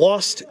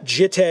 Lost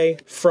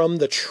Jitte from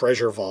the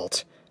Treasure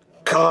Vault.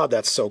 God,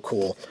 that's so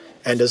cool.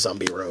 And a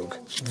Zombie Rogue.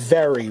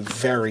 Very,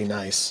 very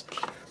nice.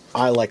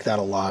 I like that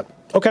a lot.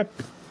 Okay.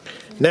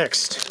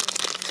 Next.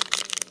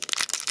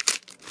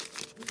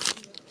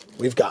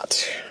 We've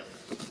got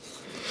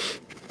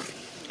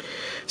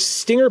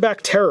Stingerback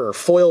Terror,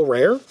 foil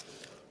rare.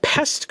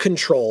 Pest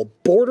Control,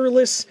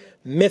 borderless,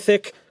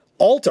 mythic,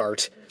 alt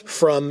art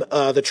from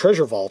the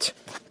Treasure Vault.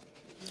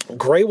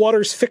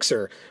 Greywater's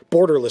Fixer,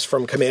 borderless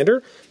from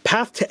Commander.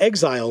 Path to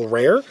Exile,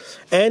 rare.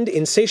 And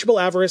Insatiable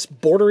Avarice,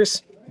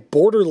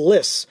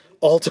 borderless,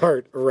 alt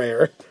art,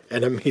 rare.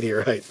 And a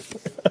Meteorite.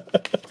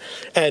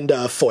 And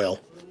foil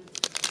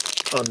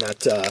on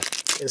that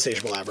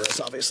Insatiable Avarice,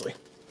 obviously.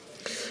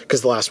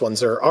 Because the last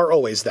ones are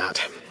always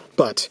that.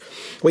 But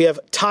we have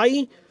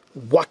Tai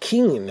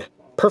Joaquin,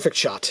 Perfect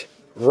Shot,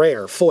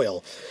 rare,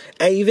 foil.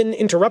 Aven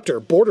Interrupter,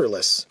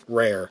 borderless,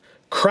 rare.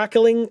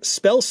 Crackling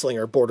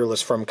Spellslinger,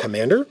 borderless from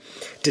Commander.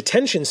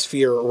 Detention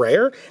Sphere,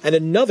 rare. And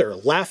another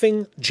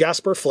Laughing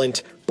Jasper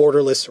Flint,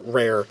 borderless,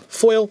 rare,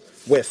 foil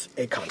with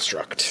a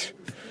construct.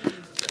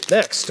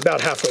 Next,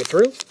 about halfway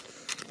through,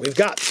 we've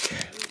got...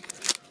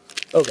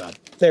 Oh god,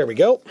 there we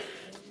go.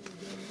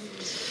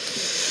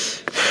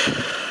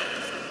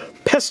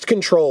 Pest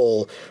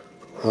Control,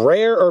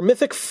 rare or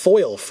mythic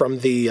foil from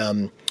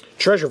the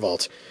Treasure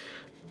Vault.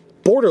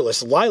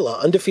 Borderless Lila,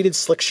 Undefeated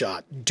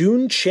Slickshot.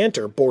 Dune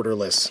Chanter,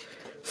 borderless.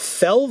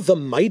 Fell the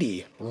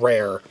Mighty,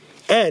 rare.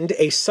 And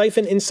a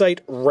Siphon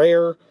Insight,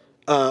 rare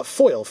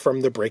foil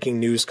from the Breaking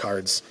News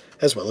cards,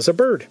 as well as a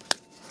bird.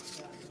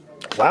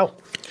 Wow.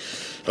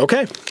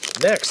 Okay,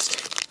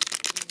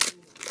 next.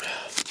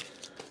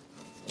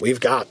 We've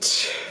got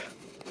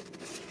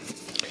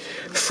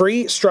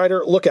Free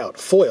Strider Lookout,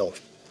 foil.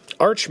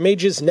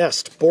 Archmage's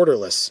Nest,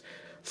 borderless.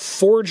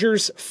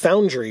 Forger's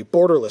Foundry,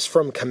 borderless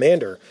from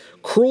Commander.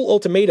 Cruel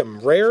Ultimatum,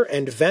 rare.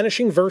 And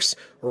Vanishing Verse,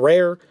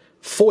 rare,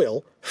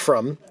 foil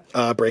from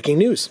Breaking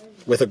News,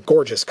 with a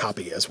gorgeous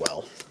copy as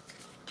well.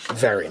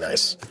 Very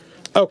nice.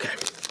 Okay.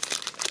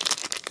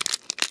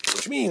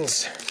 Which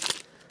means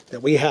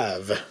that we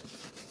have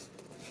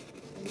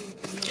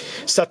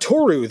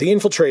Satoru the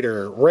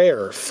Infiltrator,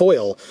 rare,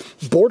 foil.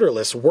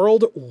 Borderless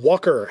World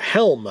Walker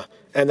Helm,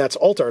 and that's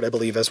alt art, I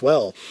believe, as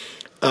well.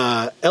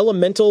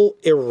 Elemental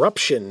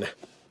Eruption,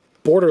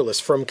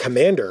 borderless from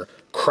Commander.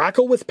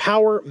 Crackle with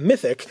Power,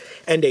 mythic.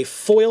 And a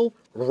foil,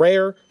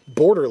 rare,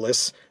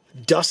 borderless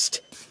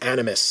Dust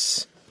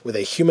Animus with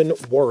a Human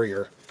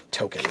Warrior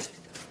token.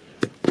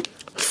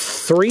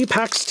 3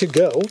 packs to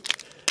go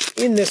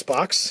in this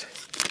box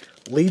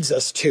leads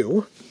us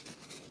to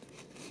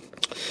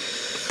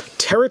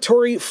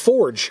Territory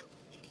Forge,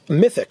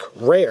 mythic,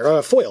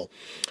 rare, foil.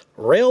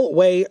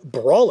 Railway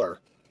Brawler,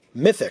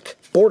 mythic,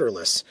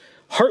 borderless.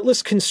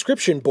 Heartless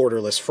Conscription,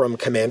 borderless from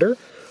Commander.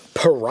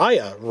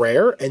 Pariah,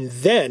 rare. And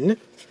then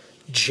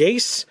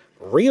Jace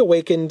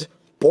Reawakened,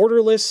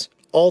 borderless,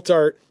 alt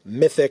art,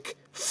 mythic,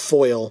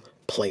 foil,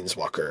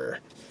 planeswalker.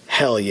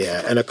 Hell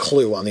yeah. And a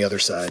clue on the other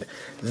side.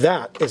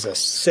 That is a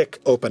sick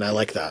open. I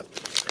like that.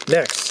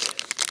 Next.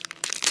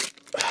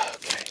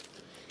 Okay.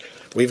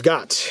 We've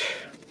got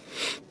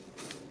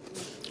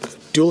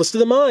Duelist of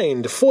the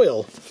Mind,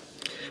 foil.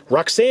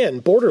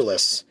 Roxanne,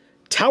 borderless.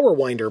 Tower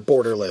Winder,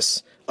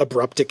 borderless.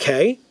 Abrupt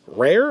Decay,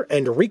 rare.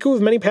 And Riku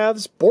of Many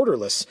Paths,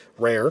 borderless,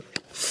 rare,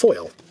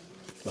 foil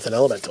with an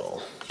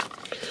elemental.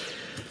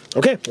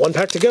 Okay, 1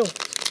 pack to go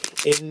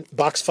in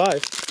box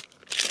 5.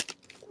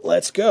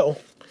 Let's go.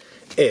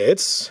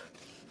 It's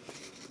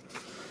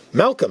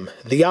Malcolm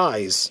the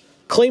Eyes,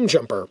 Claim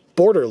Jumper,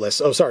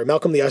 borderless. Oh, sorry,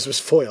 Malcolm the Eyes was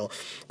foil.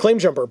 Claim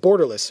Jumper,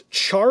 borderless.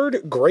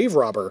 Charred Grave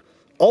Robber,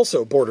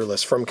 also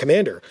borderless from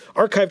Commander.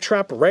 Archive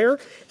Trap, rare.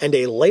 And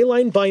a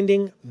Leyline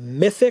Binding,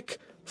 mythic,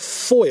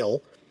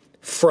 foil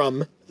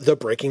from the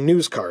Breaking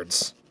News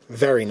cards.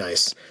 Very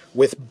nice.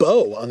 With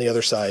Bow on the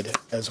other side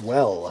as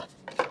well.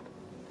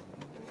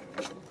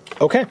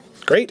 Okay,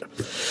 great.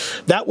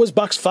 That was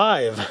box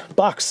 5.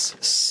 Box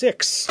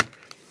 6.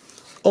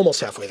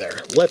 Almost halfway there.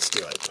 Let's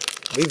do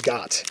it. We've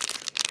got...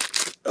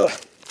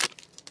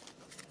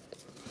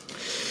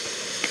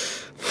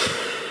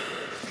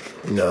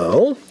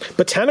 No.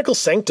 Botanical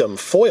Sanctum,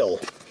 foil.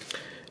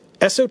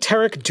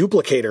 Esoteric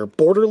Duplicator,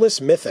 borderless,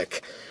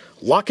 mythic.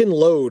 Lock and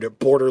Load,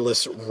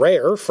 borderless,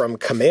 rare from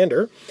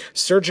Commander.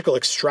 Surgical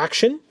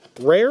Extraction,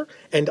 rare.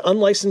 And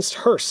Unlicensed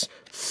Hearse,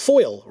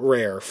 foil,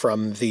 rare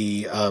from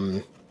the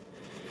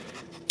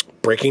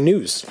Breaking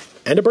News.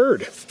 And a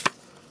bird.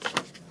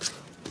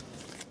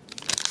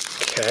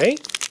 Okay.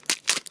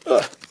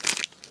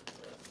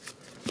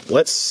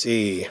 Let's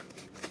see.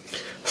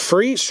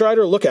 Free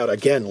Strider Lookout,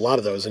 again, a lot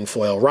of those in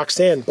foil.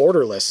 Roxanne,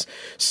 borderless.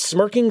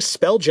 Smirking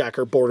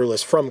Spelljacker,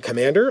 borderless from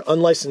Commander.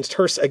 Unlicensed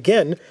Hearse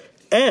again.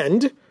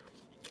 And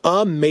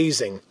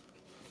amazing.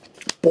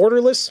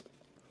 Borderless,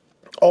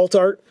 alt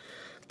art,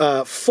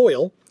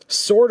 foil,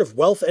 Sword of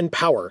Wealth and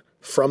Power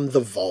from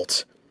the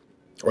Vault.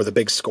 Or the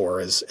Big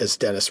Score, as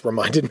Dennis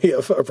reminded me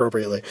of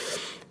appropriately.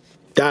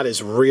 That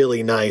is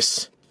really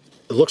nice.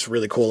 It looks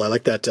really cool. I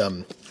like that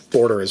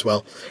border as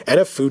well. And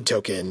a food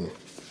token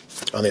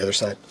on the other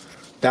side.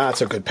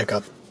 That's a good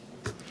pickup.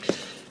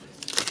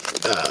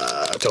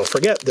 Don't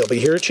forget, they'll be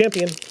here at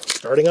Champion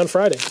starting on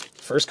Friday.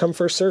 First come,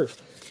 first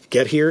serve.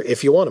 Get here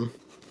if you want them.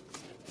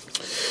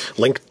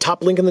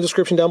 Top link in the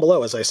description down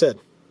below, as I said.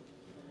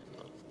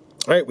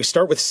 All right, we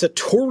start with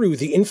Satoru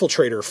the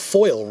Infiltrator,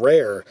 foil,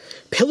 rare.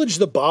 Pillage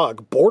the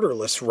Bog,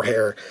 borderless,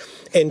 rare.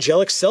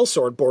 Angelic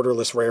Sellsword,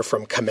 borderless, rare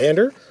from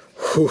Commander.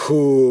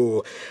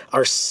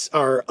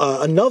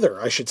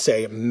 Another, I should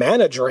say,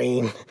 Mana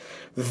Drain,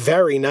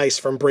 very nice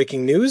from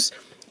Breaking News.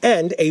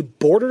 And a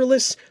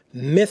borderless,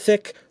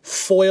 mythic,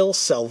 foil,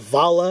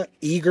 Selvala,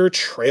 Eager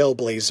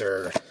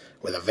Trailblazer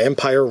with a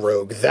Vampire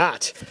Rogue.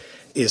 That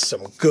is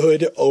some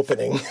good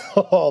opening.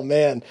 Oh,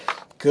 man.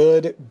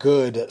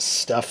 Good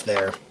stuff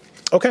there.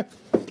 Okay,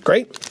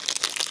 great.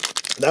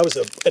 That was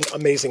an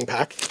amazing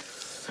pack.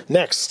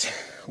 Next,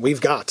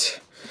 we've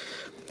got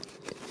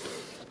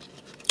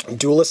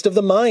Duelist of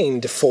the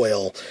Mind,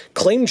 foil.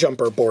 Claim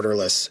Jumper,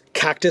 borderless.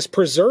 Cactus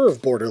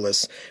Preserve,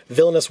 borderless.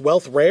 Villainous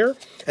Wealth, rare.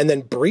 And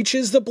then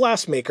Breaches the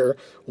Blastmaker,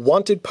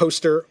 Wanted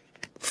Poster,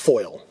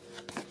 foil.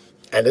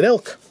 And an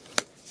Elk.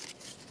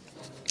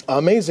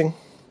 Amazing.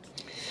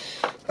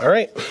 All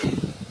right.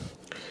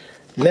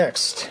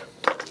 Next,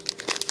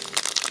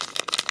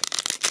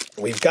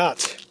 we've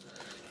got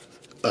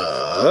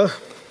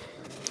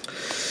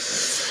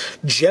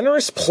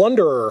Generous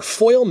Plunderer,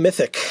 foil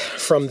mythic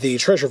from the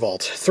Treasure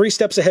Vault. 3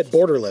 Steps Ahead,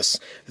 borderless.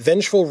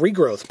 Vengeful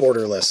Regrowth,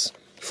 borderless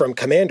from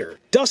Commander.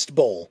 Dust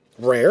Bowl,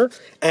 rare.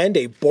 And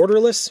a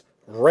borderless,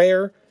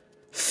 rare,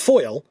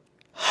 foil,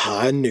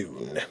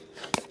 Hanoon.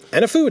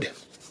 And a food.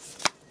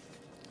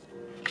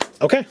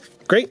 Okay,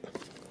 great.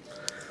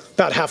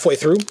 About halfway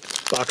through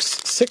box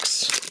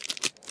 6.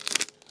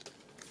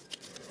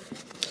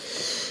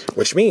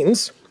 Which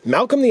means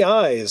Malcolm the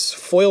Eyes,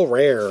 foil,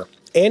 rare.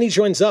 Annie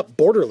Joins Up,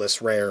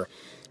 borderless, rare.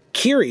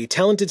 Kiri,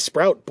 Talented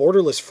Sprout,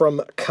 borderless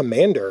from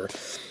Commander.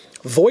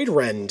 Void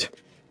Rend,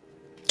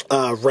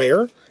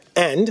 rare.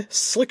 And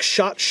Slick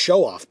Shot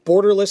Show Off,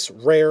 borderless,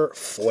 rare,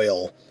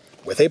 foil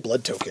with a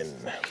blood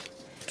token.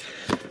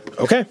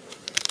 Okay.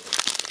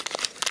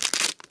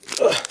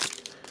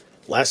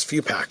 Last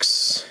few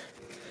packs.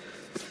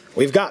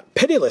 We've got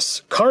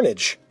Pitiless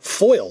Carnage,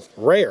 foil,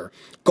 rare.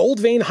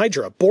 Goldvein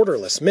Hydra,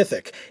 borderless,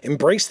 mythic.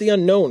 Embrace the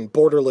Unknown,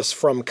 borderless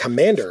from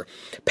Commander.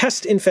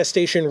 Pest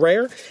Infestation,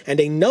 rare. And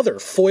another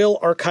foil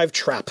Archive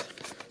Trap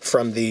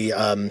from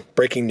the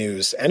Breaking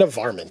News. And a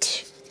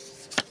Varmint.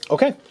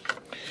 Okay.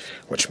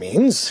 Which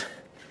means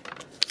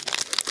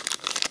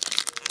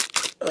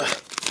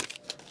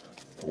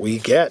we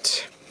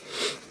get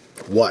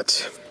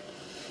what?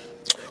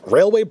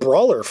 Railway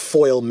Brawler,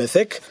 foil,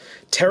 mythic.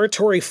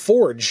 Territory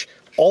Forge,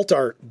 alt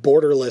art,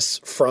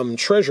 borderless from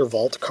Treasure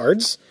Vault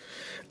cards.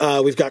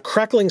 We've got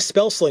Crackling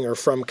Spellslinger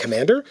from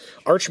Commander,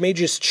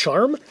 Archmage's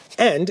Charm,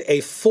 and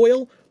a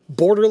foil,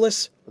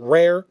 borderless,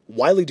 rare,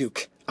 Wily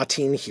Duke,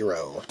 Ateen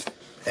Hero,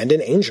 and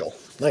an Angel.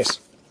 Nice.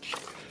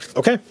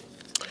 Okay.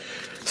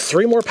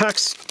 4 more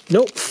packs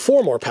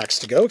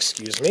to go,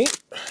 excuse me.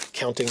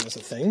 Counting is a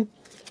thing.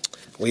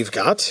 We've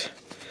got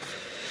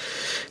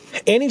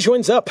Annie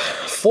Joins Up,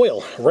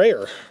 foil,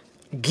 rare.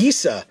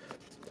 Gisa,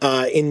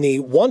 in the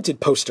Wanted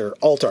Poster,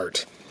 alt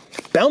art.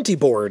 Bounty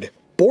Board,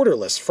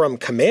 borderless from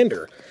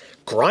Commander.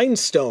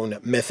 Grindstone,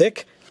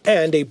 mythic.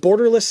 And a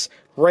borderless,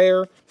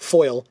 rare,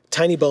 foil,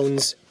 Tiny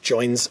Bones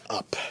Joins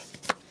Up.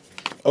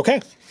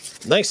 Okay,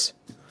 nice.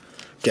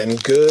 Getting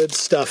good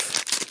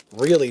stuff.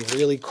 Really,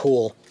 really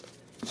cool.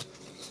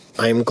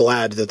 I am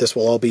glad that this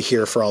will all be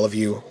here for all of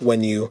you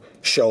when you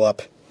show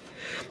up.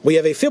 We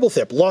have a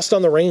Fibblethip, Lost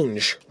on the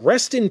Range.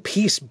 Rest in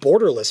Peace,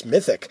 borderless,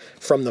 mythic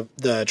from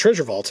the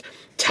Treasure Vault.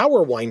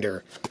 Tower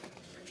Winder,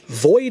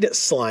 Void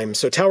Slime.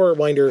 So Tower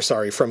Winder,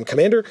 from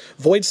Commander.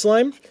 Void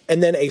Slime.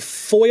 And then a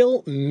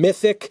foil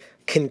mythic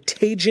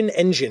Contagion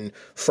Engine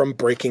from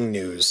Breaking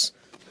News.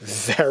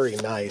 Very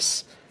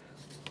nice.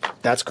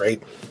 That's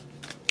great.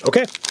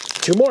 Okay,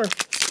 2 more.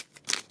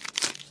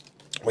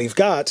 We've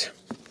got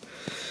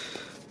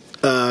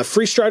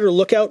Free Strider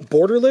Lookout,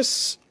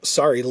 borderless.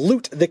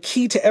 Loot the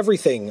Key to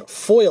Everything,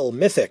 foil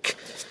mythic.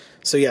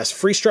 So yes,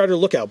 Free Strider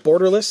Lookout,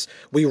 borderless.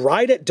 We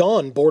Ride at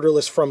Dawn,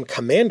 borderless from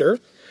Commander.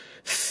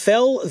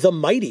 Fell the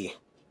Mighty,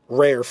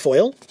 rare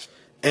foil.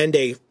 And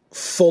a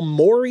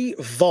Fomori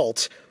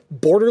Vault,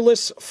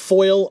 borderless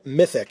foil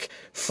mythic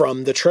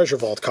from the Treasure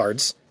Vault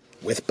cards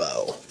with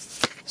bow.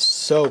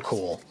 So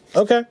cool.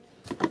 Okay.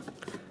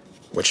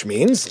 Which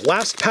means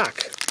last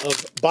pack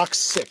of box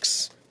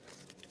 6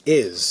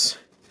 is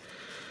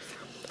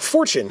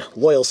Fortune,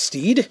 Loyal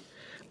Steed.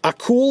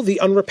 Akul the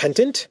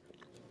Unrepentant,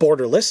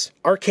 borderless.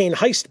 Arcane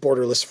Heist,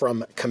 borderless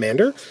from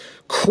Commander.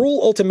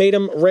 Cruel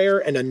Ultimatum, rare.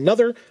 And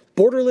another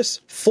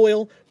borderless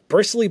foil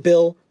Bristly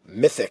Bill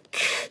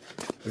mythic.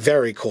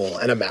 Very cool.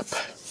 And a map.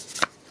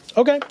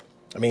 Okay.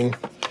 I mean,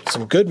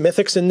 some good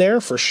mythics in there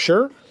for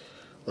sure.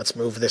 Let's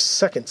move this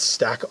second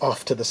stack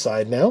off to the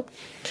side now.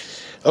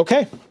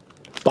 Okay.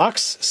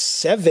 Box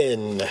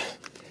 7.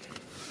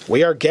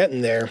 We are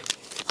getting there.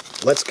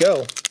 Let's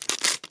go.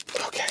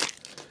 Okay.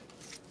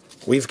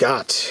 We've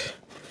got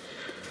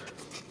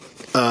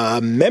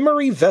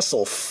Memory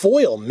Vessel,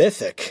 foil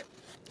mythic.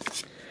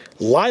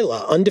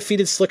 Lila,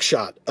 Undefeated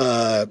Slickshot,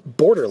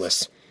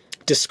 borderless.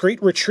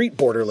 Discreet Retreat,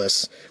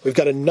 borderless. We've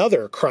got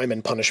another Crime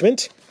and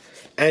Punishment.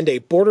 and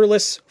a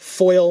borderless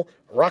foil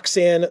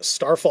Roxanne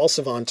Starfall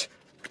Savant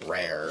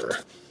rare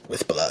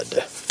with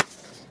blood.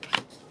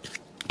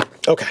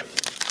 Okay.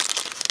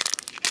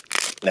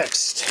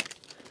 Next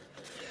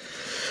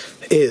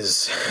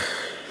is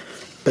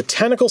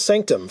Botanical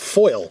Sanctum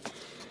foil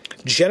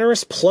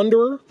Generous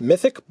Plunderer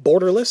Mythic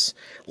borderless,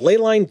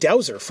 Leyline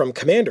Dowser from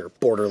Commander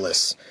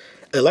borderless,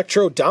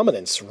 Electro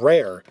Dominance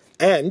rare,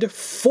 and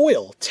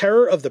foil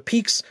Terror of the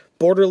Peaks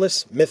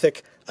borderless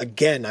mythic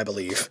again, I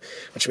believe,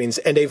 which means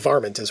and a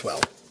varmint as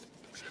well.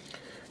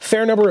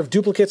 Fair number of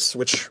duplicates,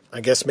 which I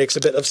guess makes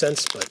a bit of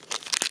sense, but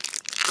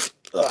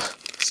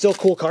still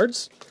cool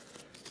cards.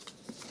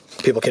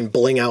 People can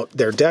bling out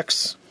their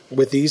decks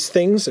with these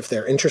things if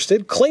they're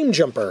interested. Claim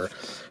Jumper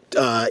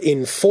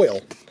in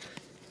foil.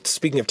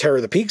 Speaking of Terror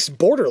of the Peaks,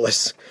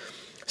 borderless.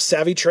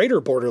 Savvy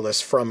Trader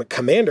borderless from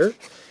Commander,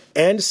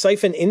 and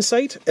Siphon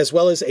Insight, as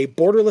well as a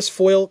borderless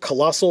foil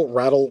Colossal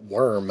Rattle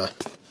Worm.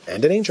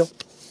 And an Angel.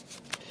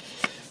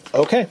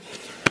 Okay.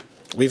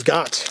 We've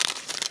got...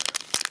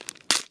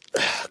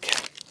 Okay.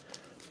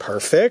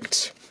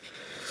 Perfect.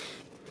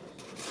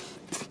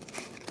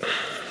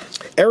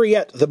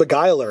 Ariette the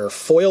Beguiler,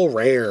 foil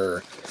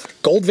rare.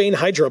 Goldvein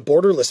Hydra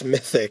borderless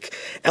mythic.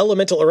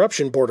 Elemental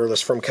Eruption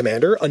borderless from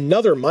Commander.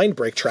 Another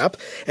Mindbreak Trap.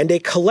 And a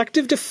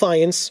Collective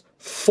Defiance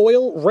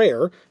foil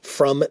rare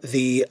from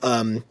the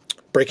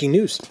Breaking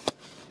News.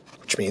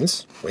 Which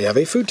means we have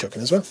a food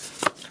token as well.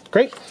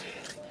 Great.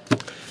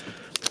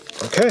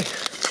 Okay.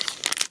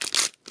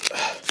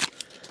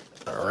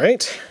 All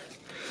right.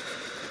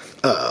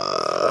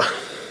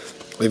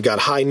 We've got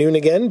High Noon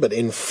again, but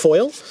in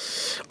foil.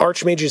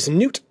 Archmage's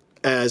Newt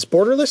as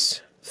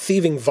borderless.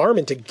 Thieving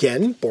Varmint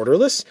again,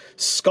 borderless.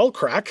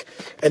 Skullcrack.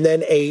 And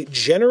then a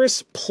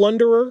Generous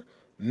Plunderer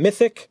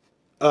Mythic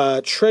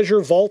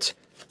Treasure Vault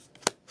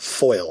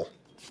foil.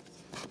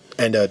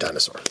 And a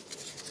Dinosaur.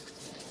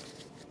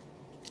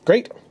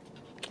 Great.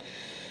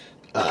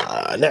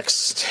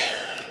 Next.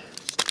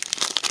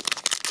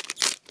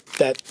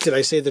 Did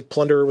I say that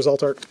Plunderer was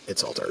alt art?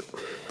 It's alt art.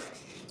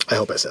 I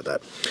hope I said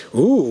that.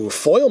 Ooh,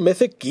 foil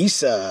Mythic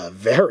Gisa.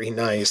 Very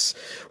nice.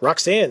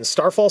 Roxanne,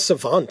 Starfall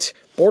Savant,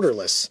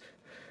 borderless.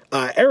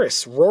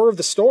 Eris, Roar of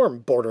the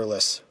Storm,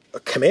 borderless. A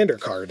Commander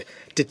card.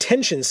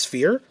 Detention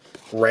Sphere,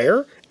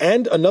 rare.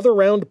 And another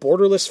round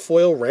borderless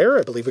foil rare.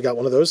 I believe we got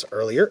one of those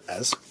earlier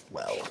as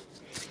well.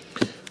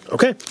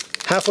 Okay,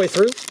 halfway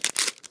through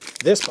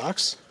this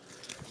box.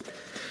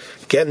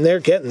 Getting there,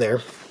 getting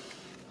there.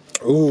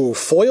 Ooh,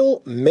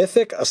 foil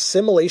Mythic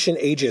Assimilation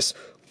Aegis.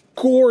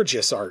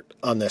 Gorgeous art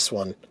on this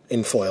one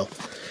in foil.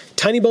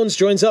 Tiny Bones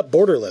joins up,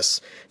 borderless.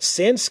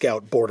 Sand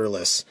Scout,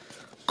 borderless.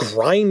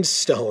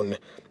 Grindstone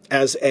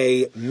as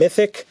a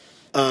mythic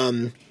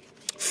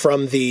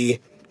from the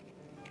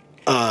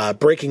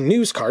Breaking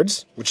News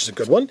cards, which is a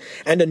good one.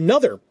 And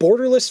another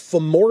borderless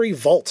Fomori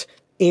Vault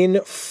in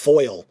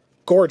foil.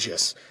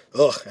 Gorgeous.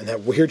 Ugh, and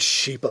that weird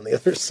sheep on the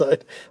other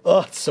side.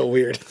 Oh, it's so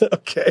weird.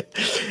 Okay.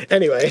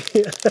 Anyway.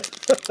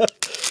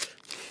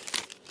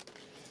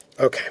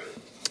 Okay.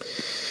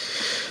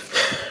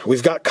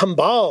 We've got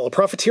Kambal,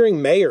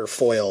 Profiteering Mayor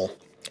foil.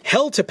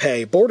 Hell to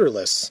Pay,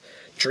 borderless.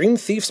 Dream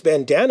Thief's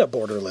Bandana,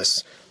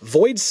 borderless.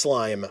 Void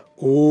Slime.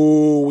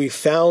 Ooh, we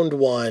found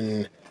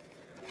one.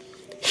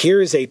 Here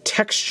is a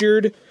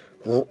textured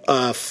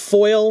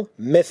foil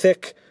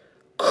mythic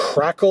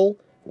Crackle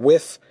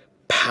with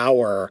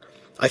Power.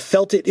 I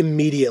felt it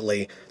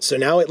immediately, so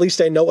now at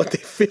least I know what they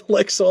feel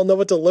like, so I'll know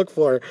what to look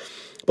for.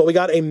 But we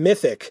got a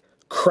mythic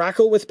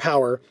Crackle with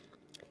Power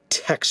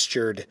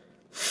textured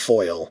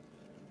foil.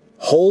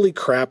 Holy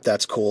crap,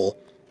 that's cool.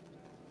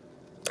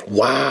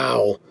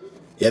 Wow.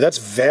 Yeah, that's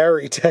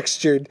very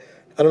textured.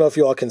 I don't know if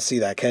you all can see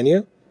that, can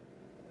you?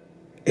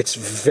 It's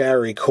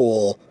very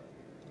cool.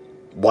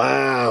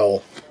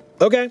 Wow.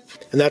 Okay,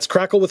 and that's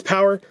Crackle with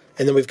Power,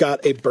 and then we've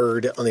got a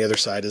bird on the other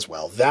side as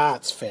well.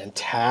 That's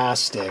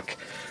fantastic.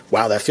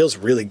 Wow, that feels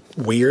really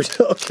weird.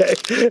 Okay.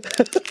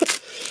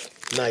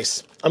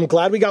 Nice. I'm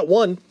glad we got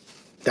one.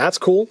 That's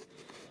cool.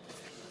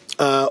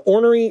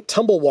 Ornery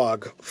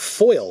Tumblewog,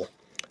 foil.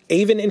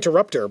 Aven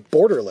Interrupter,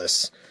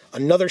 borderless.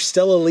 Another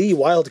Stella Lee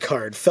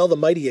wildcard, Fell the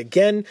Mighty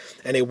again,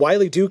 and a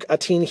Wily Duke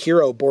Atene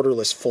Hero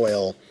borderless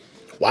foil.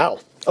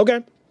 Wow.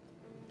 Okay.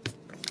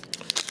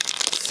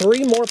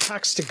 3 more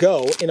packs to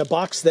go in a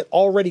box that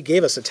already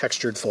gave us a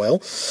textured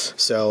foil.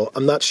 So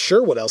I'm not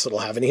sure what else it'll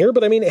have in here,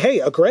 but I mean, hey,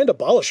 a Grand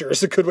Abolisher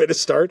is a good way to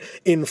start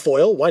in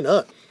foil. Why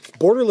not?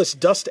 Borderless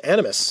Dust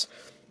Animus.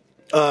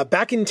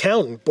 Back in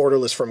Town,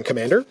 borderless from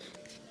Commander.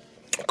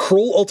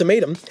 Cruel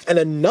Ultimatum, and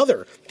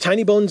another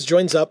Tiny Bones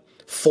joins up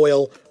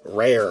foil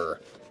rare.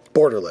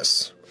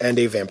 Borderless, and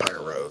a Vampire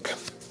Rogue.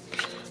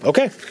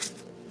 Okay.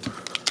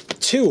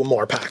 2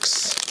 more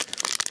packs.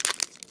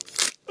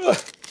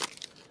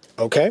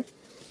 Okay.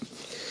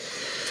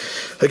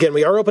 Again,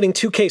 we are opening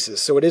 2 cases,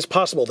 so it is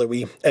possible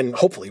that and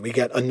hopefully we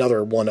get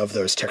another one of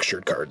those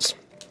textured cards.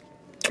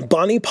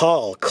 Bonnie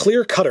Paul,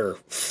 Clear Cutter,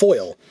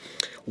 foil.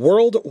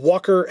 World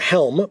Walker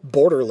Helm,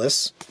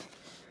 borderless.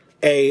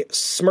 A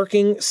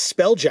Smirking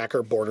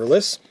Spelljacker,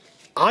 borderless.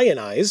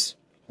 Ionize,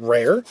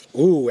 rare.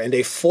 Ooh, and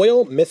a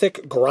foil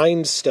mythic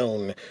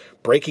grindstone,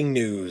 breaking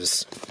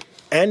news.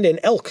 And an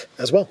elk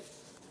as well.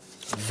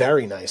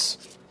 Very nice.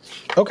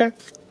 Okay.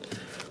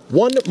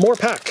 One more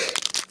pack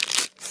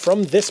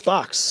from this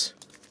box.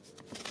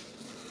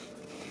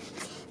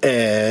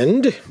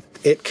 And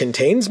it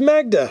contains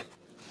Magda.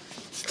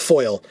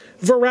 Foil.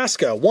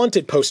 Veraska,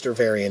 wanted poster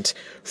variant.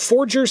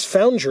 Forger's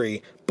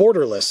Foundry,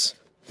 borderless,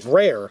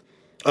 rare,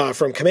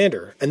 from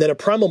Commander. And then a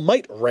Primal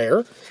Might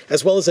rare,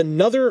 as well as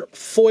another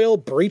foil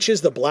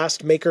Breaches the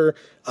Blastmaker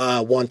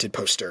wanted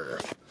poster.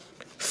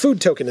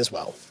 Food token as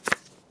well.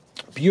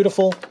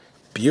 Beautiful,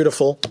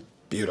 beautiful,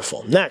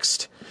 beautiful.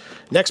 Next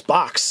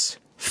box.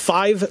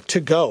 5 to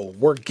go.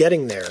 We're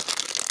getting there.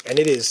 And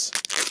it is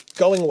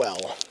going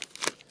well.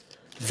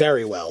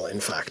 Very well, in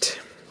fact.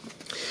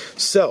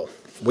 So,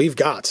 we've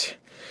got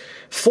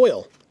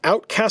foil,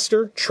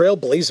 Outcaster,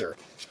 Trailblazer,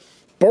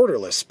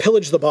 borderless,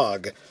 Pillage the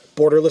Bog,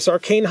 borderless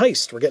Arcane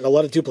Heist. We're getting a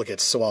lot of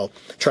duplicates, so I'll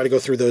try to go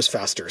through those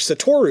faster.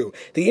 Satoru,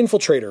 the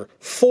Infiltrator,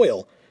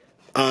 foil,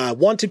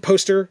 wanted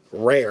poster,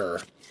 rare,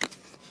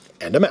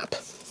 and a map.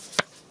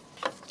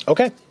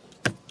 Okay.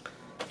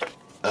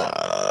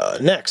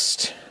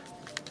 Next.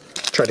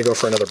 Try to go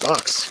for another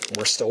box.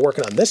 We're still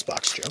working on this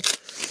box, Joe.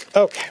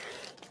 Okay.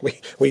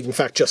 We in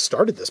fact just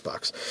started this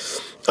box.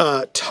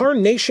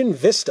 Tarnation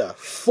Vista,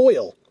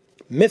 foil,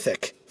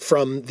 mythic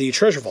from the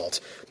Treasure Vault,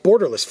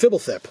 borderless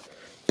Fibblethip,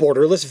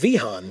 borderless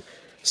Vihan,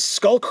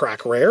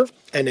 Skullcrack rare,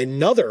 and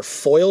another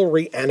foil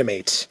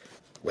Reanimate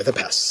with a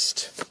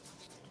pest.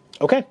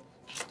 Okay.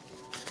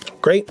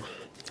 Great.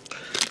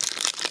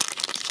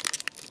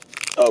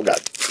 Oh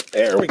god.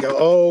 There we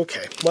go.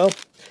 Okay. Well,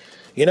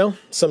 you know,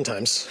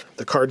 sometimes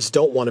the cards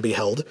don't want to be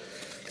held,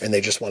 and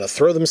they just want to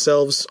throw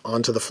themselves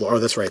onto the floor. Oh,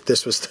 that's right.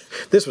 This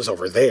was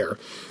over there.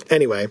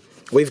 Anyway,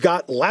 we've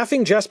got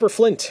Laughing Jasper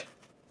Flint.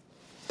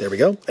 There we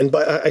go. And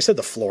I said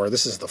the floor.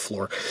 This is the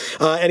floor.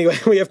 Anyway,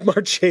 we have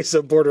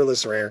Marchesa,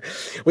 borderless rare.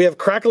 We have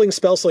Crackling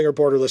Spellslinger,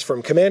 borderless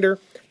from Commander.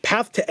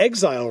 Path to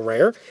Exile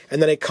rare.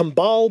 And then a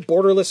Kambal,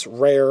 borderless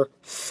rare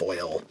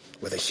foil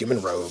with a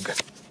human rogue.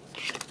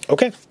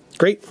 Okay,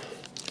 great.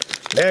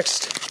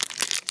 Next.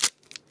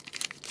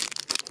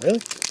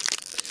 Really?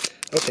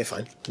 Okay,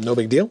 fine. No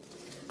big deal.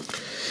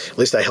 At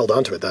least I held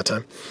on to it that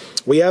time.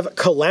 We have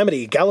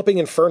Calamity, Galloping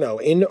Inferno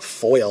in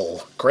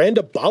foil. Grand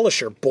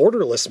Abolisher,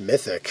 borderless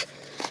mythic.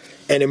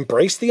 And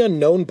Embrace the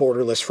Unknown,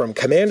 borderless from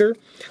Commander.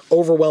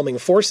 Overwhelming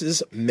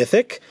Forces,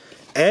 mythic.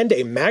 And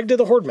a Magda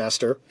the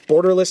Hordemaster,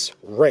 borderless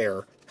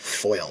rare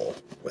foil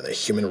with a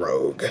human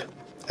rogue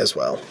as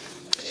well.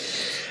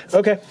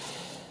 Okay.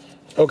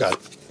 Oh god.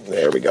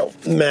 There we go.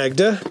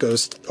 Magda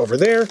goes over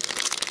there.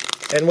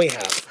 And we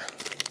have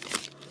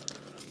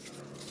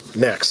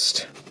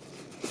next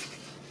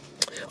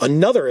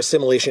another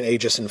Assimilation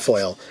Aegis in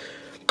foil.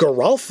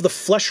 Geralf the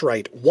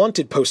Fleshwright,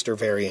 wanted poster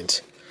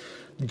variant.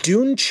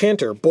 Dune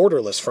Chanter,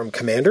 borderless from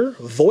Commander.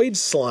 Void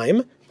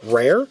Slime,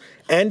 rare.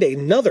 And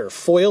another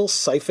foil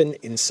Siphon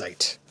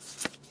Insight.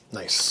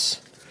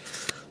 Nice.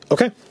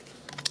 Okay.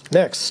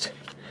 Next.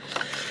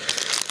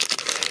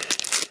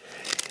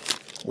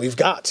 We've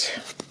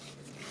got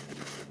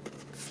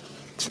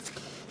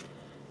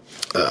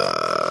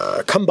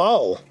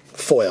Kambal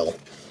foil.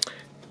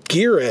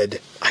 Geared,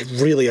 I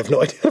really have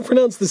no idea how to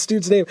pronounce this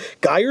dude's name.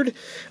 Gyred?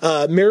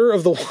 Mirror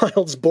of the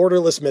Wilds,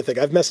 borderless mythic.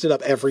 I've messed it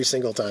up every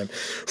single time.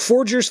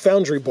 Forger's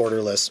Foundry,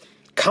 borderless.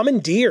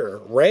 Commandeer,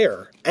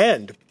 rare.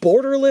 And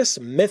borderless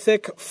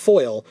mythic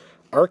foil,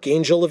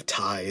 Archangel of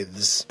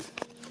Tithes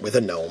with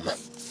a gnome.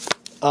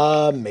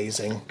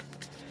 Amazing.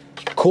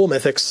 Cool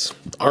mythics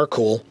are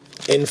cool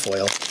in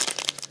foil.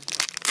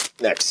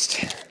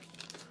 Next.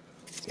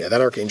 Yeah,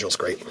 that Archangel's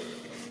great.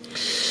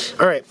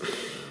 All right.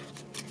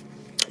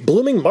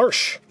 Blooming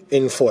Marsh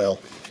in foil.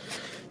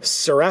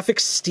 Seraphic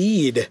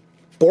Steed,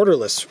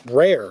 borderless,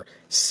 rare.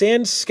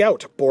 Sand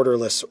Scout,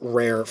 borderless,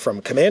 rare from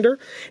Commander.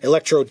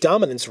 Electro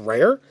Dominance,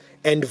 rare.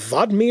 And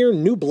Vodmir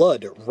New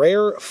Blood,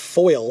 rare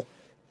foil,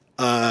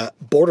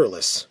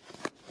 borderless.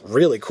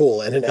 Really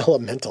cool. And an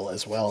elemental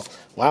as well.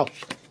 Wow.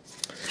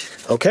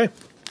 Okay.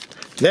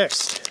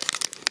 Next.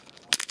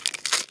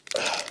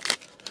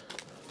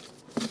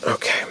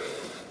 Okay.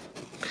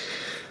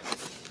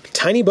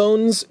 Tiny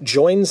Bones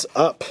joins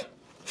up.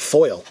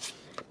 Foil.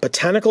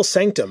 Botanical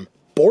Sanctum,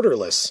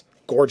 borderless,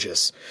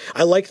 gorgeous.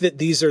 I like that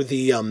these are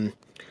the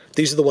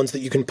ones that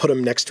you can put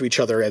them next to each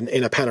other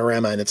in a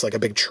panorama, and it's like a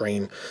big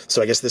train.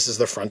 So I guess this is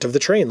the front of the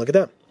train. Look at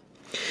that.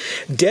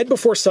 Dead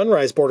Before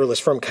Sunrise, borderless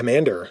from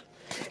Commander.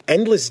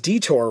 Endless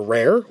Detour,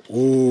 rare.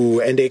 Ooh,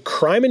 and a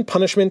Crime and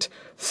Punishment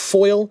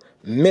foil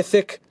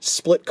mythic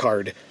split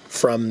card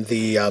from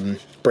the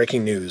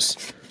Breaking News.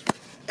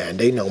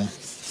 And a gnome.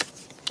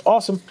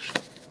 Awesome.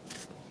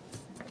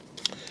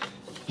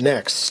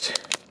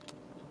 Next,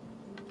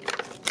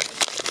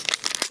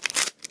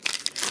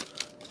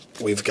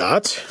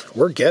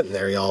 we're getting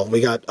there, y'all.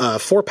 We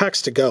got 4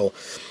 packs to go.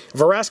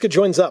 Veraska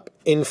joins up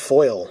in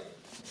foil.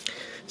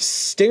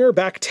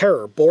 Stingerback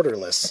Terror,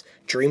 borderless.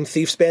 Dream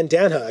Thief's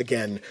Bandana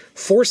again.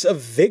 Force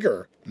of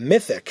Vigor,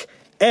 mythic.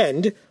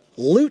 And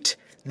Loot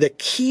the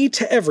key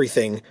to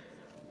everything,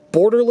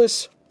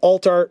 borderless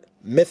alt art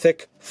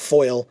mythic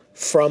foil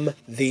from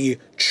the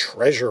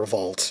Treasure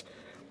Vault.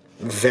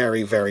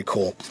 Very, very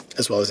cool.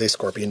 As well as a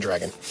Scorpion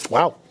Dragon.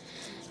 Wow.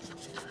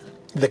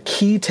 The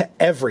key to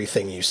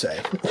everything, you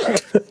say?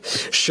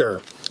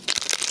 Sure.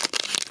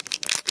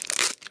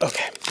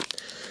 Okay.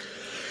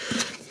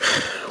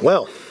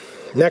 Well,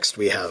 next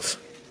we have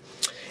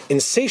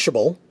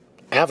Insatiable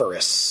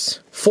Avarice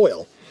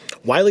foil.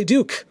 Wily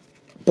Duke,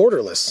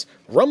 borderless.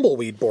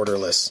 Rumbleweed,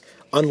 borderless.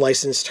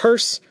 Unlicensed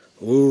Hearse.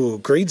 Ooh,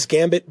 Greed's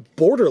Gambit,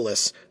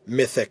 borderless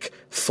mythic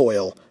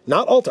foil.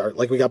 Not alt art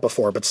like we got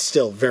before, but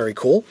still very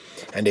cool.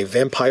 And a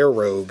Vampire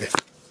Rogue.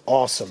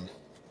 Awesome.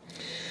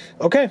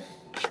 Okay,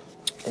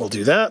 we'll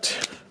do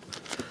that.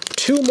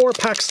 2 more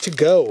packs to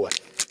go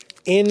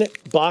in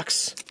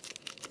box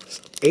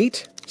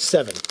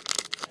 7.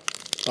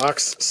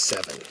 Box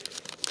 7.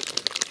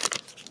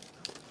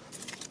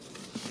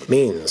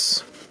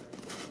 Means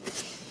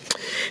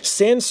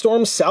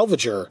Sandstorm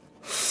Salvager,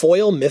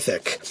 foil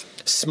mythic.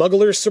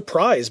 Smuggler's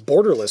Surprise,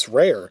 borderless,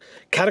 rare.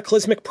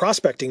 Cataclysmic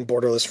Prospecting,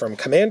 borderless from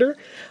Commander.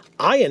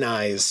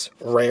 Ionize,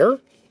 rare.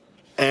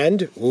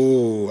 And,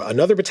 ooh,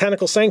 another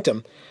Botanical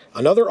Sanctum.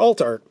 Another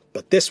alt art,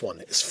 but this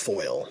one is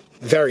foil.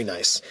 Very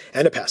nice.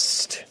 And a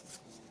Pest.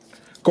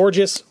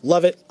 Gorgeous.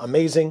 Love it.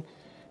 Amazing.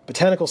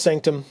 Botanical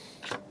Sanctum.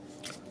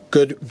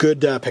 Good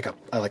pickup.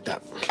 I like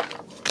that.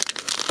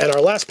 And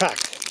our last pack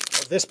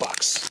of this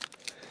box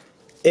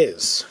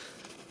is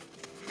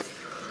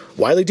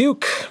Wily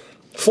Duke,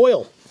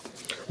 foil.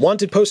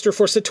 Wanted poster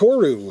for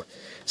Satoru.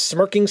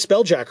 Smirking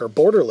Spelljacker,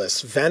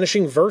 borderless.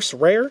 Vanishing Verse,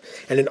 rare.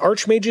 And an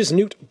Archmage's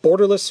Newt,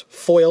 borderless,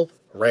 foil,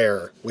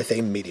 rare. With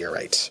a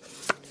Meteorite.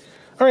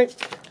 Alright.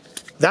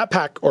 That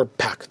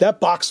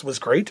box was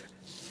great.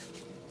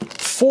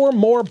 4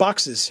 more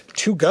boxes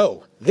to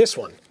go. This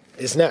one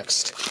is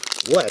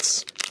next.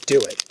 Let's do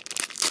it.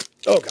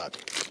 Oh god.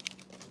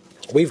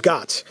 We've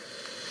got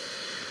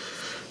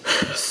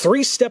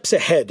 3 Steps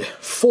Ahead,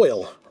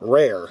 foil,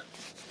 rare.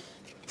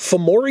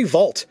 Fomori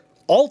Vault,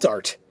 alt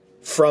art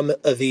from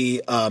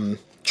the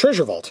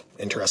Treasure Vault,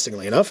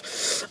 interestingly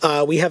enough.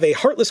 We have a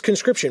Heartless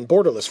Conscription,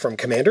 borderless from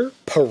Commander.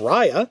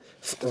 Pariah,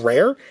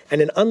 rare.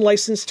 And an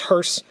Unlicensed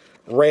Hearse,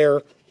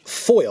 rare,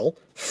 foil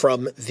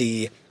from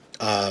the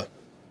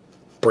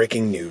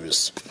Breaking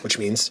News, which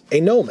means a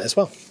gnome as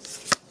well.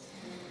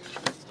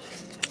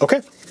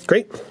 Okay,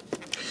 great.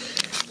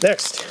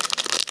 Next.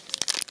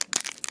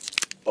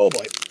 Oh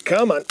boy,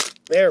 come on.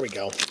 There we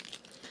go.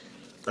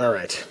 All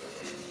right.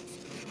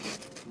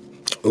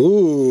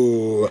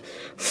 Ooh,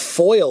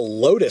 foil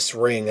Lotus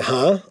Ring,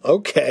 huh?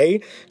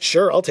 Okay,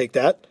 sure, I'll take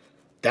that.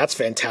 That's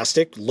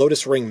fantastic.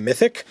 Lotus Ring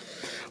Mythic.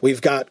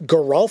 We've got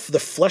Geralf the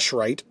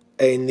Fleshwright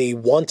in the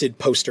Wanted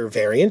poster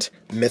variant,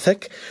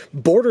 Mythic.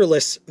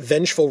 Borderless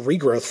Vengeful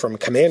Regrowth from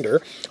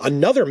Commander.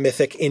 Another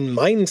Mythic in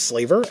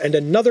Mindslaver. And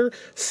another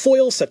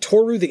foil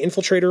Satoru the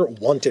Infiltrator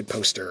Wanted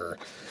poster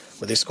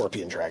with a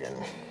Scorpion Dragon.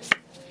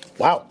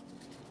 Wow.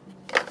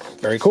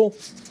 Very cool.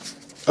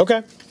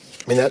 Okay.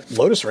 I mean, that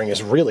Lotus Ring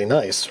is really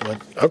nice.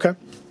 Okay.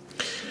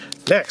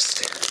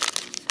 Next,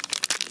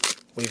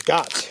 we've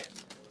got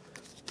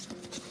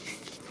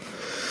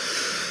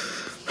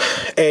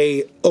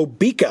a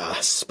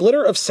Obika,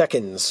 Splitter of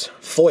Seconds,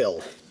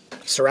 foil.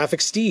 Seraphic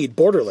Steed,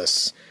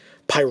 borderless.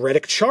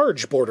 Pyretic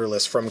Charge,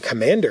 borderless from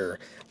Commander.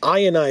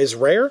 Ionize,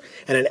 rare.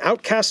 And an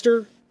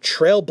Outcaster,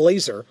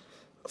 Trailblazer,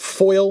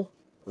 foil,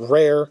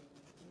 rare,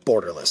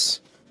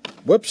 borderless.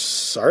 Whoops,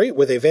 sorry,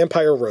 with a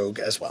Vampire Rogue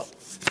as well.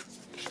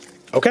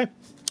 Okay.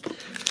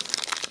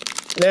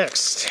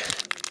 Next.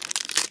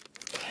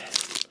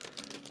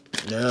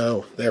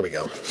 No, there we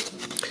go.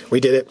 We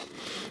did it.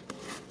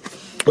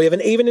 We have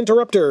an Aven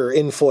Interrupter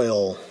in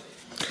foil.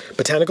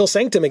 Botanical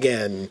Sanctum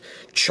again.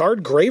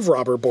 Charred Grave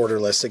Robber,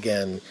 borderless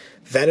again.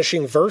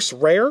 Vanishing Verse,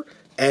 rare.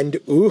 And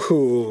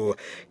ooh,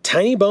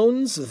 Tiny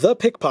Bones, the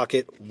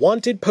Pickpocket,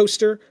 Wanted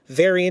poster,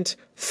 variant,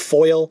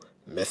 foil,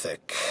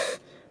 mythic.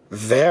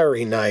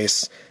 Very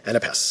nice. And a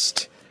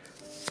Pest.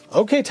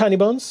 Okay, Tiny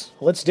Bones,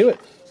 let's do it.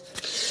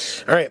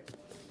 All right.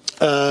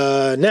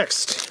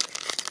 Next.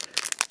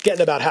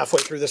 Getting about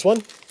halfway through this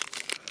one.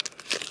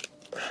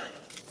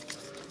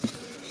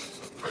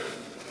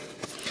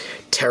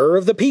 Terror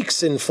of the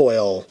Peaks in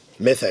foil,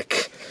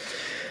 mythic.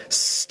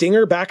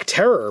 Stingerback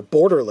Terror,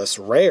 borderless,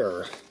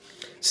 rare.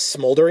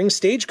 Smoldering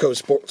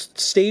Stagecoach,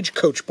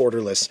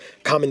 borderless,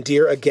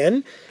 Commandeer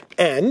again.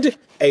 And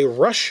a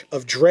Rush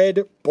of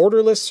Dread,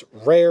 borderless,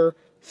 rare,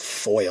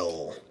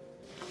 foil.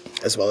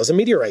 As well as a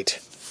Meteorite.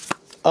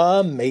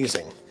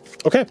 Amazing.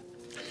 Okay.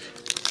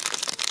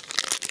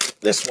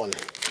 This one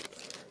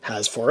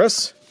has for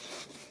us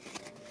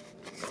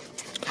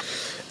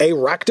a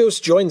Rakdos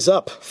Joins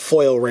Up,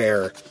 foil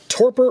rare.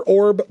 Torpor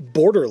Orb,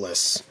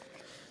 borderless.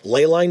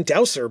 Leyline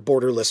Dowser,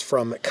 borderless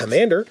from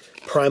Commander.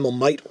 Primal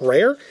Might,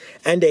 rare.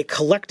 And a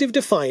Collective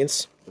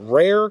Defiance,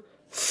 rare,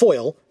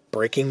 foil,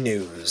 Breaking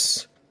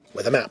News.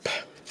 With a map.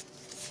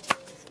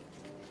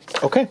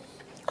 Okay,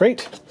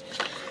 great.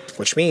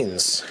 Which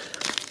means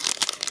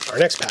our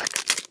next pack.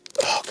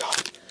 Oh,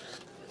 God.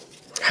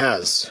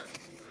 has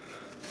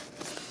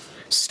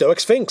Stoic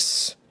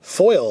Sphinx,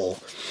 foil,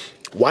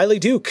 Wily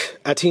Duke,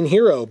 Atene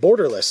Hero,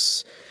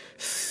 borderless,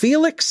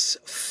 Felix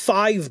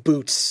 5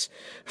 Boots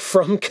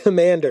from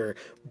Commander,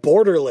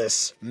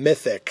 borderless,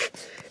 mythic,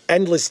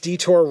 Endless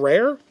Detour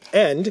rare,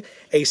 and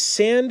a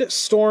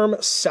Sandstorm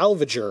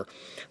Salvager,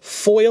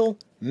 foil,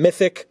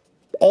 mythic,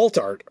 alt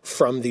art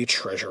from the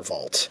Treasure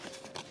Vault,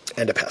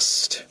 and a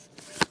Pest.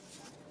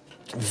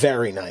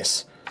 Very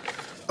nice.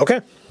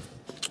 Okay.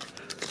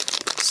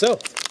 So,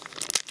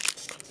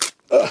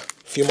 a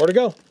few more to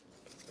go.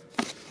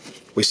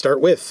 We start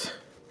with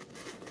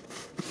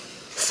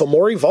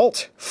Fomori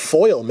Vault,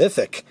 foil,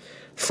 mythic,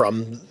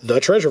 from the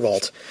Treasure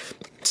Vault.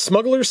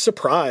 Smuggler's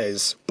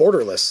Surprise,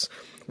 borderless.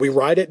 We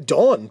Ride at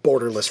Dawn,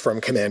 borderless from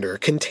Commander.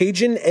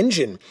 Contagion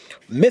Engine,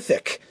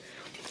 mythic.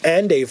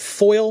 And a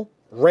foil,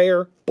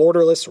 rare,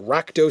 borderless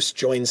Rakdos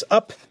joins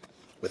up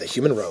with a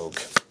human rogue.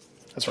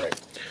 That's right.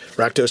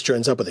 Rakdos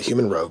joins up with a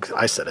human rogue.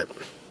 I said it.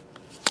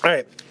 All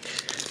right.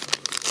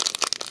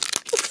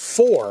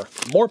 4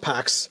 more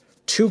packs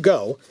to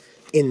go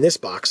in this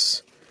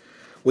box.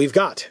 We've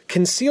got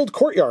Concealed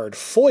Courtyard,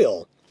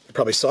 foil. You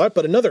probably saw it,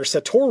 but another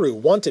Satoru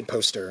Wanted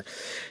poster.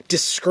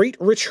 Discreet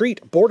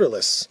Retreat,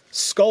 borderless.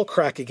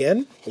 Skullcrack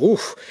again. Ooh.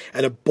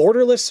 And a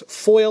borderless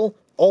foil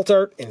alt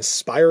art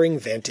Inspiring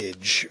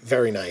Vantage.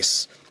 Very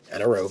nice.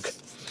 And a rogue.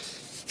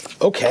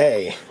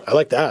 Okay. I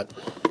like that.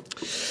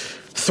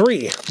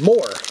 3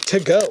 more to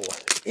go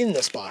in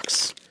this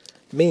box.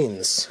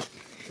 Means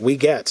we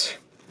get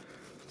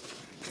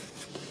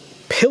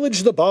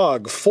Pillage the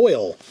Bog,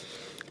 foil.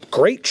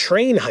 Great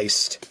Train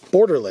Heist,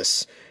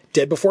 borderless.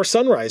 Dead Before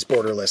Sunrise,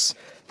 borderless.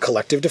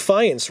 Collective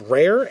Defiance,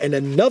 rare, and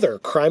another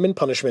Crime and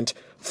Punishment,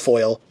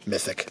 foil,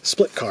 mythic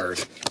split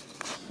card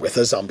with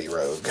a zombie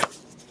rogue.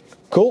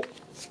 Cool.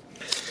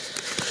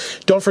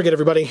 Don't forget,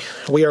 everybody,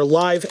 we are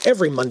live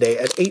every Monday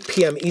at 8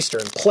 p.m.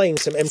 Eastern playing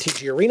some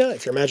MTG Arena.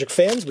 If you're Magic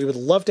fans, we would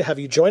love to have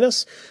you join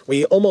us.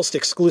 We almost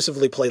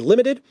exclusively play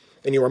Limited,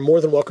 and you are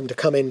more than welcome to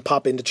come in,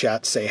 pop into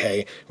chat, say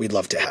hey. We'd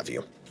love to have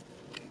you.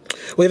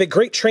 We have a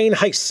Great Train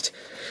Heist.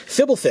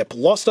 Fibblethip,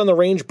 Lost on the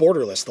Range,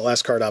 borderless. The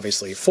last card,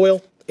 obviously,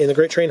 foil in the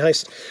Great Train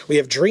Heist. We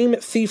have Dream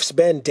Thief's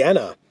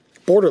Bandana,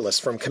 borderless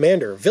from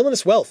Commander.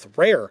 Villainous Wealth,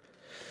 rare.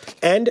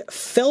 And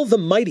Fell the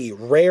Mighty,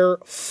 rare,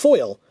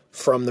 foil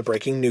from the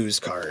Breaking News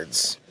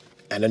cards.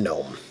 And a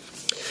Gnome.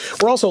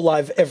 We're also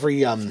live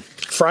every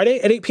Friday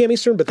at 8 p.m.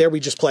 Eastern, but there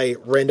we just play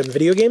random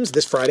video games.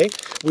 This Friday,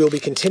 we will be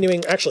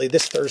continuing, actually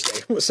this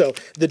Thursday, so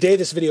the day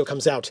this video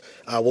comes out,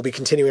 we'll be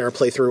continuing our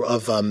playthrough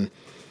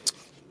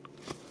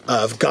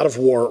of God of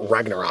War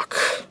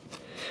Ragnarok.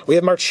 We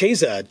have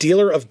Marchesa,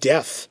 Dealer of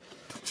Death.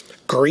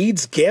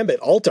 Greed's Gambit,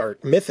 alt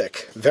art,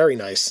 mythic, very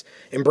nice.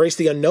 Embrace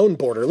the Unknown,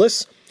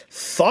 borderless.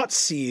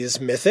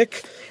 Thoughtseize,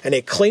 mythic. And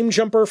a Claim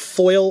Jumper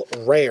foil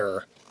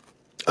rare,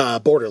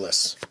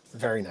 borderless.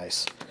 Very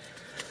nice.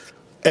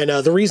 And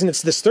the reason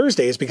it's this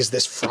Thursday is because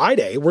this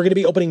Friday, we're going to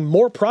be opening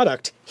more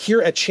product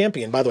here at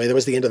Champion. By the way, that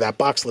was the end of that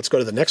box. Let's go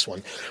to the next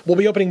one. We'll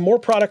be opening more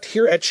product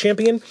here at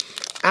Champion.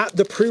 At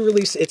the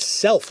pre-release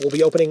itself, we'll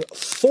be opening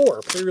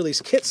 4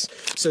 pre-release kits.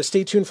 So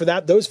stay tuned for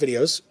that. Those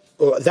videos,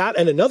 that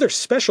and another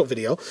special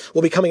video,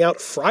 will be coming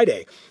out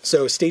Friday.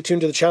 So stay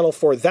tuned to the channel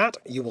for that.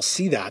 You will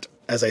see that,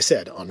 as I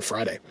said, on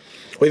Friday.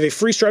 We have a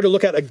Free Strider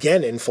look at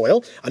again in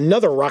foil.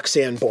 Another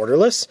Roxanne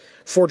borderless.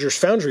 Forger's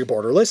Foundry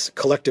borderless.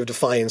 Collective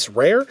Defiance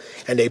rare.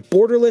 And a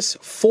borderless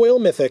foil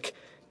mythic,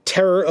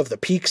 Terror of the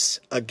Peaks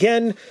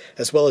again,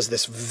 as well as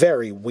this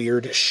very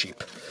weird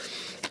sheep.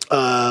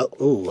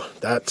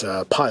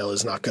 That pile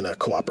is not going to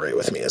cooperate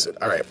with me, is it?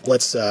 All right,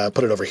 let's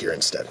put it over here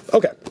instead.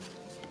 Okay.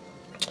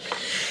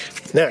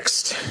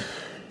 Next,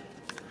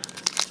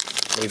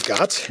 we've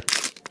got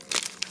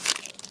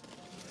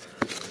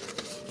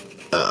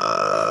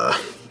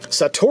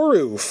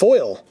Satoru,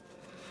 foil.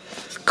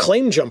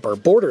 Claim Jumper,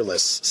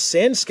 borderless.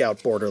 Sand Scout,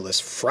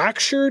 borderless.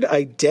 Fractured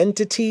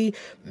Identity,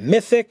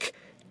 mythic.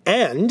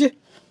 And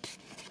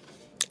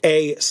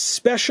a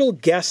special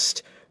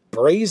guest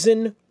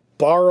Brazen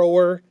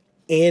Borrower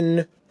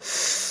in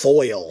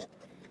foil.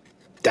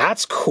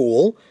 That's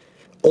cool.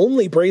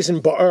 Only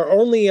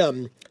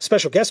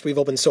special guest we've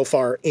opened so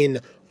far in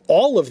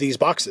all of these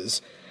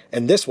boxes,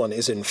 and this one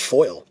is in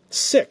foil.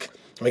 Sick.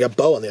 And we got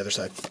Bo on the other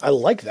side. I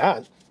like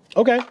that.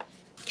 Okay,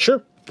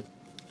 sure.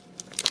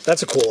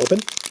 That's a cool open.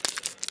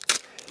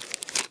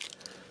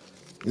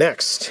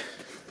 Next,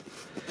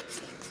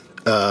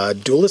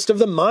 Duelist of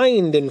the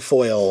Mind in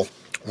foil.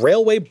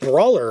 Railway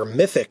Brawler,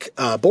 mythic,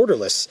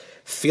 borderless.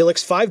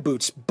 Felix 5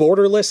 Boots,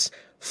 borderless,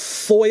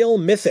 foil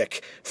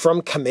mythic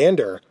from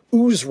Commander.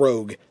 Ooze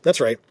Rogue.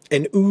 That's right,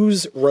 an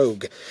Ooze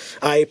Rogue.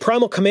 A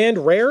Primal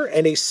Command rare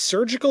and a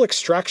Surgical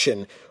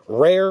Extraction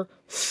rare,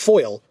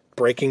 foil,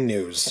 Breaking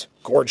News.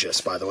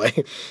 Gorgeous, by the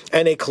way.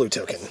 And a Clue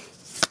Token.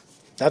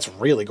 That's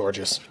really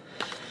gorgeous.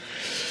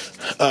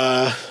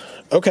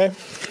 Okay,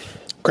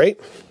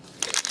 great.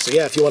 So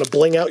yeah, if you want to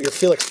bling out your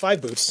Felix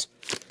 5 Boots,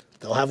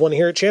 they'll have one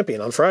here at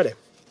Champion on Friday.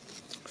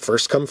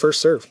 First come,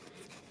 first serve.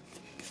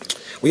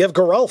 We have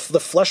Geralf the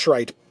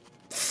Fleshwright,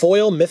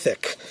 foil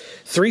mythic.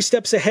 3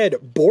 Steps Ahead,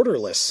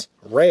 borderless,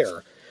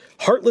 rare.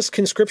 Heartless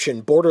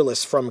Conscription,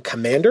 borderless from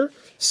Commander,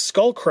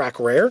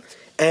 Skullcrack, rare,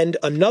 and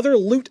another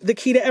Loot the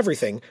Key to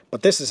Everything,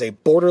 but this is a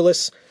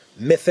borderless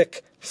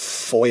mythic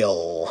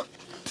foil.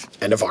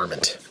 And a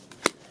varmint.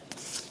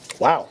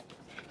 Wow.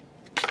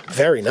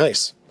 Very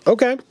nice.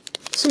 Okay.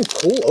 Some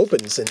cool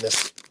opens in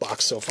this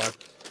box so far.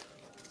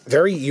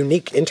 Very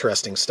unique,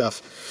 interesting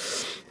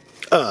stuff.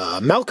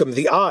 Malcolm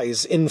the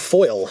Eyes in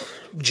foil.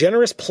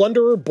 Generous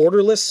Plunderer,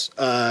 borderless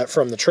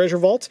from the Treasure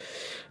Vault.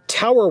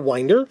 Tower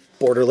Winder,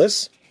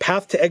 borderless.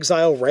 Path to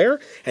Exile, rare.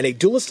 And a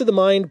Duelist of the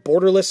Mind,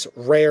 borderless,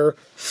 rare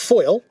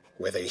foil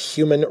with a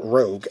human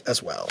rogue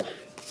as well.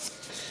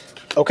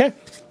 Okay.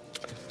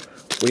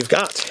 We've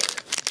got...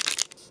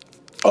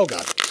 Oh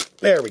god.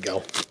 There we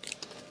go.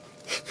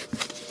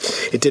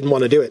 It didn't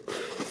want to do it.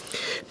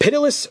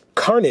 Pitiless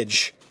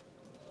Carnage,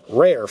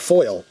 rare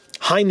foil.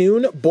 High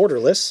Noon,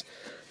 borderless.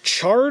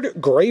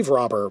 Charred Grave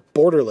Robber,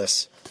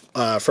 borderless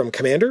from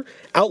Commander.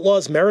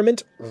 Outlaws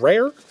Merriment,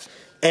 rare.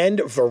 And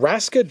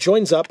Veraska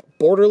joins up,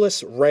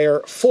 borderless, rare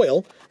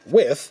foil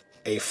with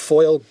a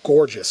foil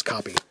gorgeous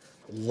copy.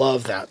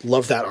 Love that.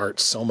 Love that art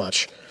so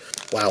much.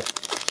 Wow.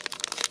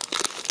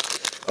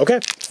 Okay.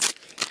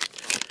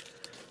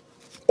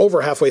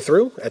 Over halfway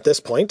through at this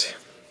point.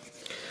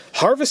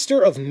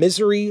 Harvester of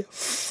Misery,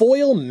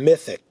 foil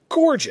mythic.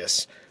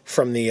 Gorgeous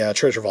from the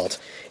Treasure Vault.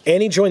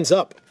 Annie joins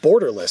up,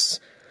 borderless.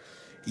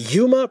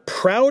 Yuma,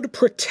 Proud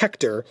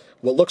Protector,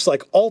 what looks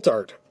like alt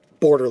art,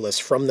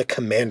 borderless from the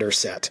Commander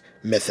set,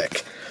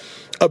 mythic.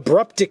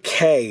 Abrupt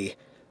Decay,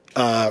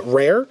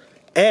 rare.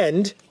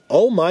 And,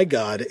 oh my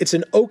god, it's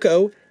an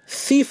Oko,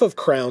 Thief of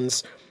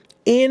Crowns,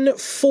 in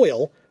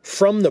foil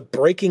from the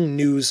Breaking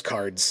News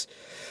cards.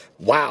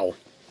 Wow.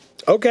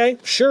 Okay,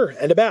 sure,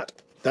 and a bat.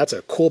 That's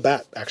a cool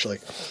bat, actually.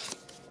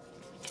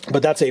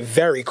 But that's a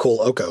very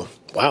cool Oko.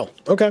 Wow,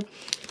 okay.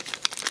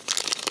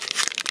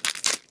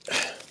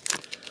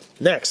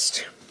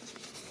 Next.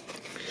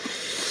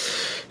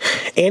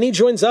 Annie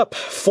joins up,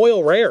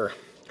 foil rare.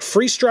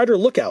 Free Strider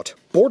Lookout,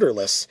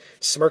 borderless.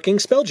 Smirking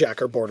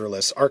Spelljacker,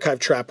 borderless. Archive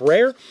Trap,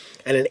 rare.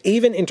 And an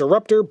Aven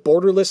Interrupter,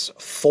 borderless,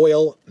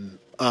 foil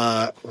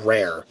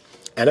rare.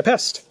 And a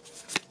Pest.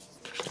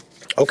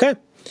 Okay.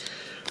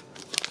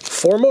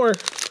 4 more.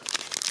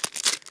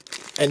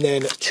 And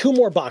then 2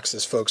 more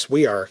boxes, folks.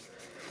 We are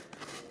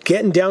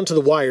getting down to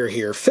the wire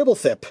here.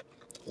 Fibblethip,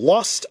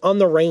 Lost on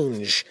the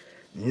Range,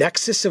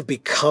 Nexus of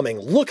Becoming.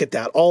 Look at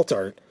that alt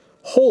art.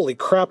 Holy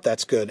crap,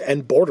 that's good.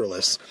 And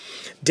borderless.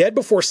 Dead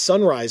Before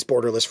Sunrise,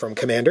 borderless from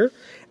Commander.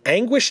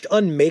 Anguished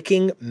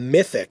Unmaking,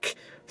 mythic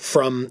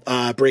from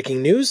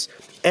Breaking News.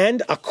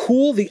 And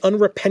Akul the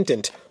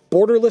Unrepentant,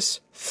 borderless,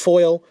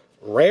 foil,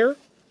 rare,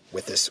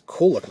 with this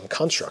cool looking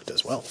construct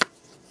as well.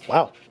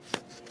 Wow.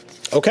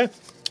 Okay,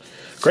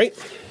 great.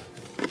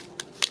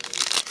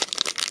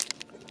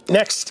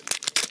 Next,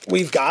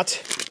 we've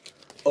got,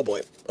 oh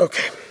boy,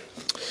 okay.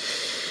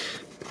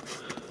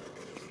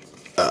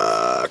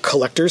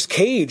 Collector's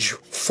Cage,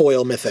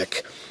 foil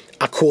mythic.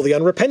 Akul the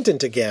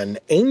Unrepentant again.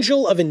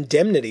 Angel of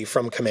Indemnity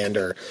from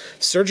Commander.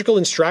 Surgical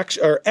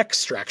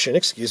Extraction,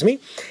 excuse me.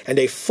 And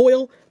a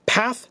foil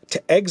Path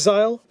to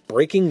Exile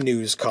Breaking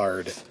News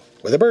card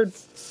with a bird.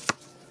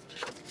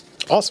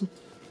 Awesome.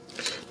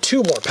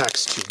 2 more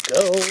packs to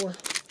go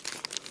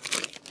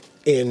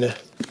in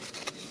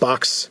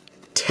box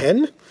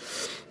 10.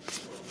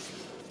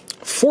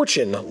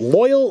 Fortune,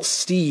 Loyal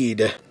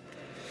Steed,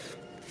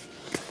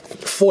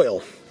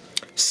 foil.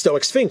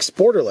 Stoic Sphinx,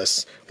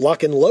 borderless.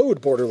 Lock and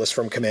Load, borderless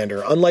from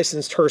Commander.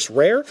 Unlicensed Hearse,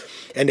 rare.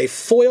 And a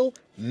foil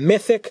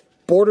mythic,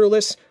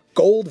 borderless,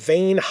 Gold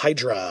Vein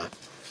Hydra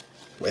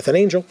with an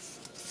angel.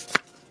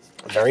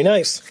 Very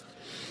nice.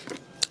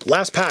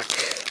 Last pack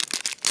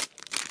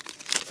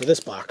for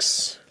this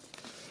box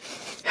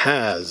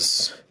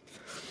has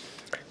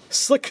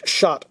Slick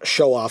Shot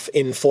Show Off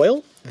in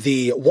foil.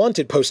 The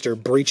Wanted poster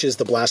Breaches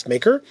the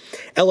Blastmaker.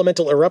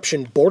 Elemental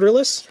Eruption,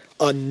 borderless.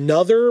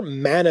 Another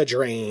Mana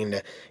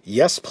Drain.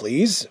 Yes,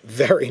 please.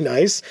 Very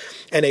nice.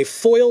 And a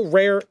foil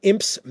rare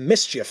Imp's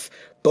Mischief,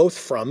 both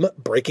from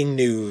Breaking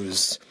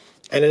News.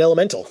 And an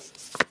Elemental.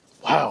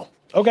 Wow.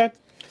 Okay.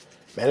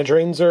 Mana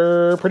Drains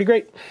are pretty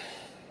great.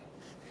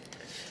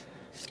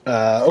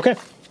 Okay.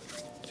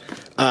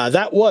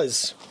 That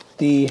was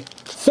the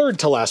 3rd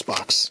to last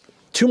box.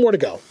 2 more to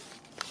go.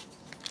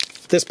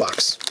 This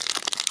box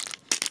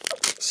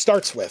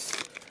starts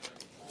with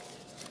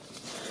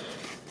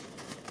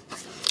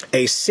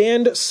a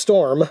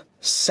Sandstorm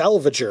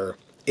Salvager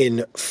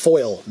in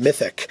foil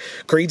mythic.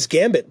 Greed's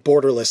Gambit,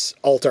 borderless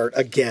alt art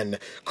again.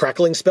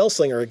 Crackling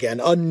Spellslinger again.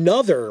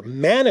 Another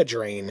Mana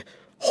Drain.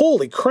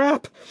 Holy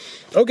crap.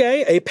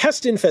 Okay, a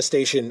Pest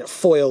Infestation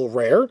foil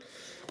rare.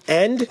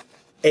 And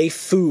a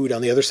Food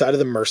on the other side of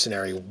the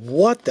Mercenary.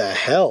 What the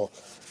hell?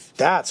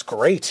 That's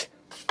great.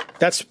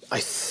 That's, I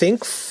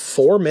think,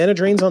 4 Mana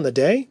Drains on the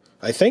day.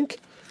 I think.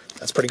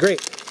 That's pretty great.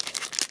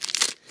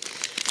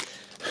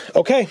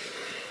 Okay.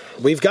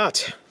 We've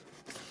got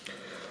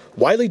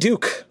Wily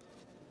Duke,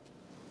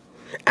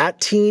 At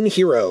Teen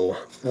Hero,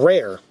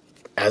 rare.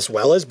 as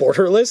well as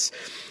borderless,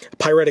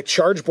 Pyretic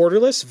Charge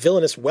borderless,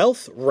 Villainous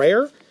Wealth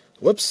rare,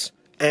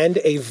 and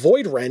a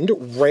Void Rend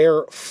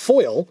rare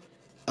foil,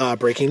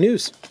 breaking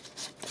news,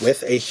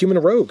 with a Human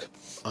Rogue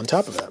on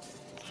top of that.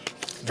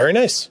 Very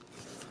nice.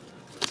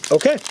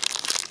 Okay.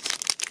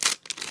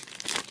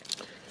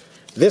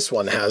 This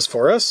one has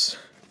for us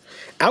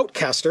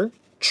Outcaster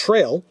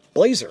Trail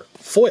Blazer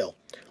foil,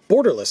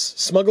 borderless,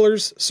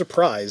 Smuggler's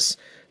Surprise,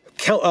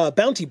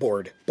 Bounty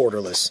Board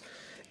borderless,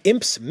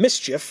 Imp's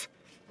Mischief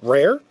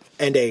rare,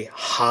 and a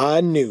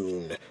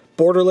Hanoon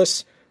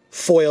borderless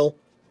foil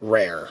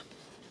rare.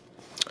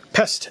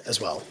 Pest as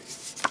well.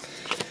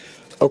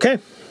 Okay,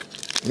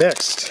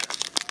 next.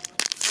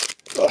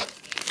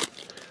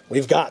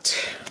 We've got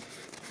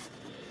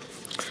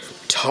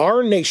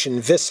Tarnation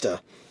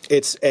Vista.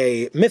 It's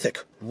a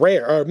mythic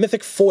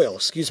mythic foil,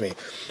 excuse me.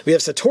 We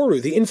have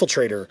Satoru the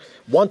Infiltrator,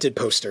 Wanted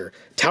poster,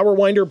 Tower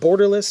Winder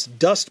borderless,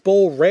 Dust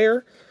Bowl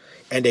rare,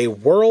 and a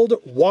World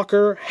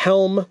Walker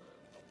Helm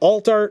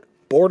alt art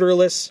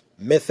borderless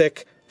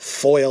mythic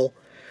foil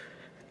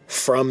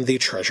from the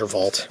Treasure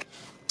Vault,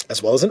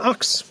 as well as an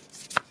Ox.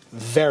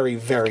 Very,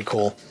 very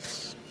cool.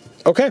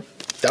 Okay,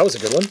 that was a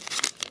good one.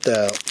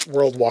 The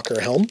World Walker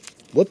Helm.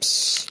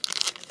 Whoops.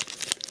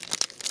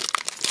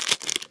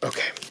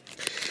 Okay.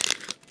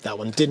 That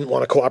one didn't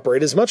want to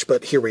cooperate as much,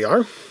 but here we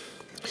are.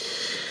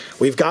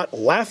 We've got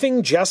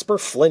Laughing Jasper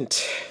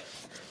Flint,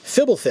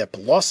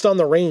 Fibblethip, Lost on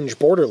the Range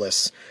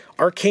borderless,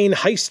 Arcane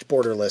Heist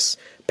borderless,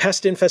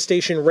 Pest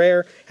Infestation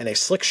rare, and a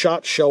Slick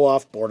Shot Show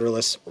Off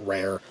borderless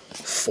rare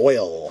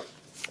foil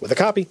with a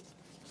copy.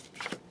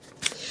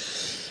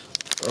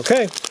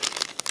 Okay.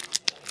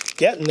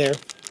 Getting there.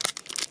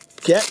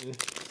 Getting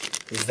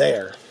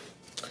there.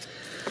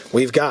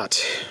 We've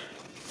got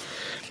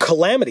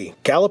Calamity,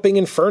 Galloping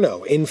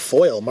Inferno in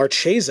foil,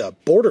 Marchesa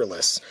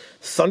borderless,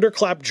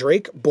 Thunderclap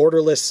Drake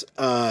borderless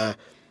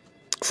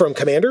from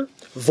Commander,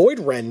 Void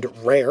Rend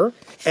rare,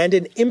 and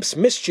an Imp's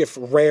Mischief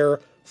rare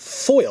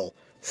foil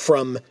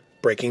from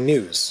Breaking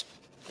News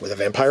with a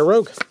Vampire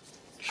Rogue.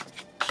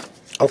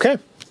 Okay.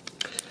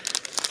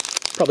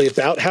 Probably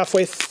about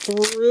halfway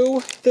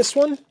through this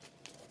one,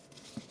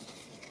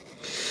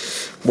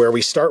 where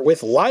we start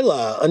with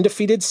Lila,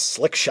 Undefeated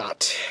Slick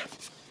Shot,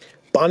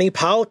 Bonnie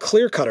Pal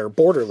Clear Cutter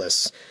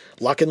borderless,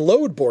 Lock and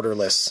Load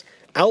borderless,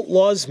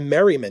 Outlaws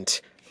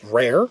Merriment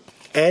rare,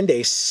 and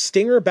a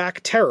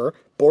Stingerback Terror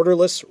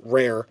borderless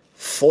rare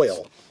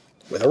foil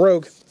with a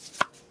Rogue.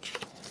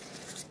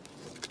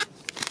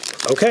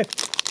 Okay.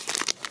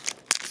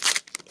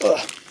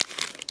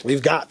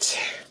 We've got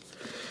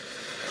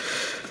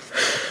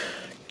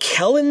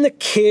Kellen the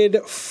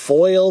Kid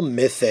foil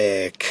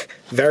mythic.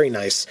 Very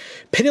nice.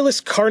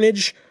 Pitiless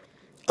Carnage,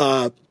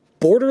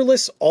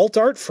 borderless alt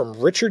art from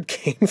Richard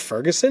Kane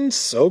Ferguson.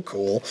 So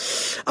cool.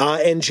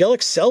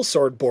 Angelic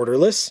Sellsword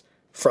borderless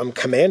from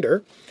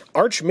Commander.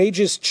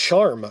 Archmage's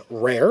Charm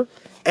rare.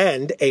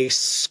 And a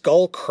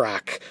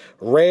Skullcrack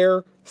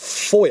rare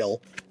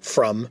foil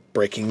from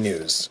Breaking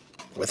News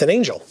with an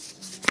Angel.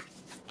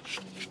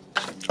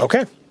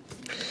 Okay.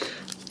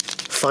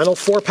 Final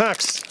 4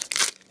 packs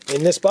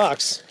in this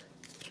box.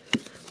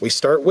 We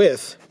start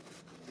with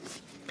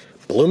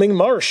Blooming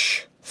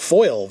Marsh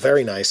foil,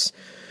 very nice.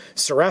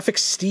 Seraphic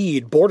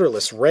Steed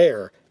borderless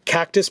rare,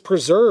 Cactus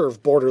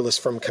Preserve borderless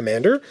from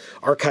Commander,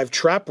 Archive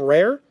Trap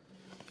rare,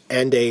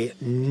 and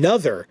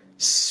another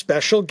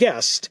special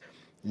guest,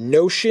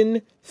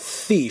 Notion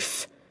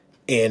Thief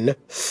in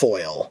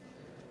foil.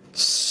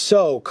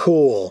 So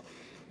cool.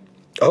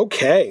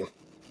 Okay.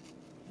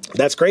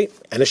 That's great.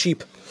 And a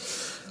sheep.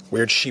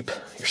 Weird sheep.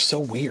 You're so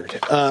weird.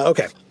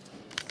 Okay.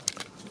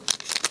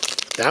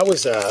 That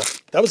was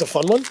a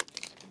fun one.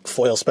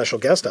 Foil special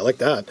guest. I like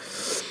that.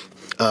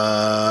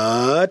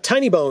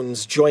 Tiny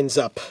Bones joins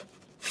up.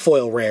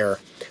 Foil rare.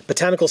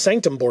 Botanical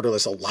Sanctum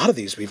borderless. A lot of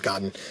these we've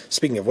gotten.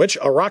 Speaking of which,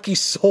 Araki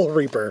Soul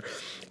Reaper.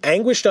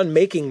 Anguished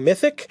Unmaking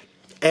mythic.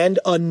 And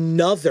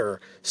another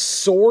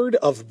Sword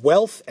of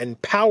Wealth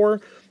and Power.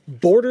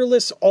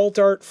 Borderless alt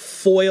art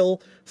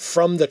foil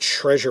from the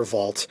Treasure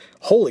Vault.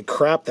 Holy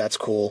crap, that's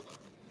cool.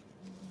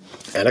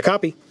 And a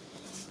copy.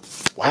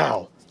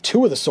 Wow.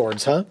 2 of the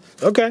swords, huh?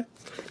 Okay.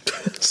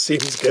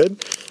 Seems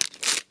good.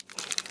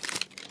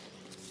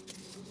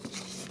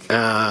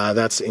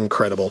 That's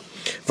incredible.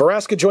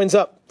 Veraska joins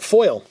up.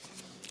 Foil.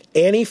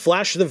 Annie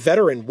Flash the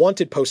Veteran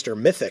Wanted poster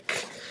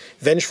mythic.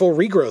 Vengeful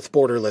Regrowth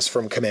borderless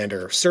from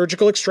Commander.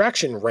 Surgical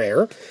Extraction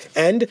rare.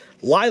 And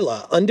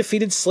Lila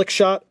Undefeated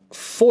Slickshot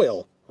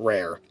foil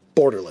rare.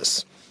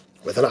 Borderless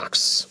with an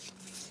Ox.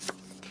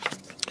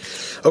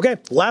 Okay,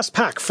 last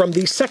pack from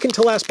the second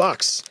to last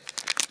box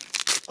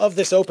of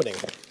this opening.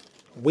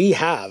 We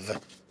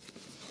have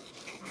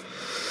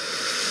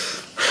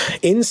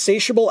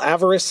Insatiable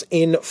Avarice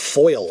in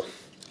foil,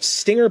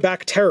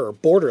 Stingerback Terror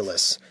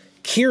borderless,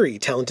 Kiri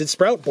Talented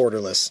Sprout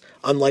borderless,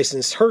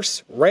 Unlicensed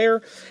Hearse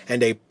rare,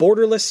 and a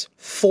borderless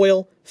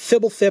foil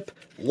Fibblethip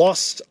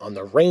Lost on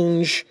the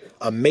Range,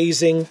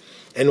 amazing,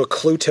 and a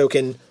clue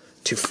token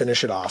to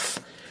finish it off.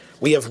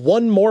 We have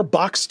one more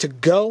box to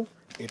go.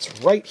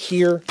 It's right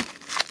here.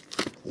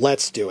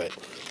 Let's do it.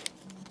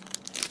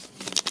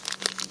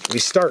 We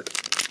start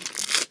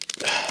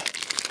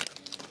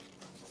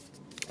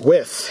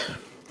with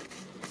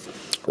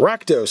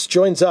Rakdos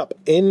joins up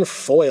in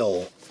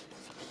foil.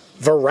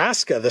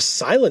 Veraska, the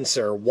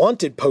Silencer,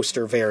 Wanted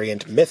Poster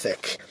variant,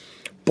 Mythic.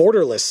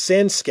 Borderless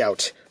Sand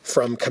Scout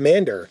from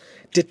Commander.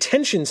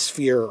 Detention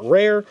Sphere,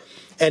 rare.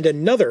 And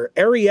another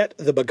Ariette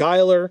the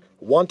Beguiler,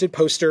 Wanted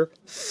Poster,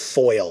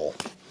 foil.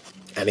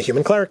 And a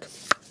Human Cleric.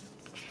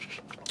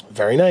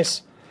 Very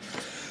nice.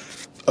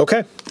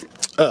 Okay.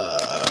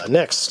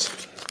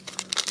 Next,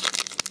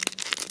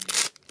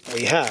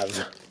 we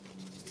have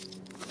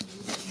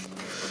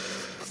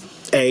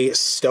a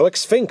Stoic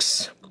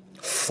Sphinx,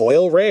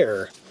 foil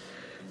rare.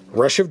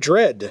 Rush of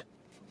Dread,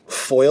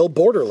 foil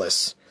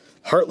borderless.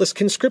 Heartless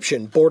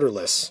Conscription,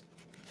 borderless.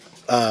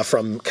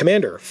 From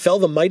Commander. Fell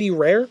the Mighty,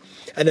 rare.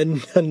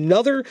 And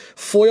another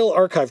foil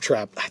Archive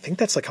Trap. I think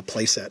that's like a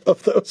playset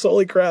of those,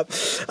 holy crap.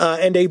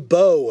 And a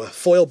bow,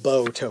 foil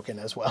bow token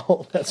as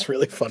well. That's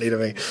really funny to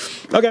me.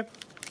 Okay.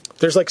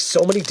 There's like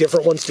so many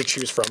different ones to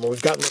choose from.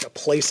 We've gotten like a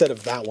playset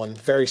of that one.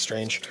 Very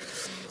strange.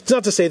 It's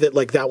not to say that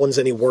like that one's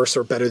any worse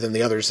or better than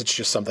the others. It's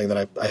just something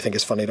that I think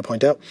is funny to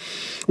point out.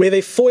 We have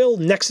a foil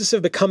Nexus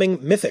of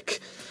Becoming, Mythic.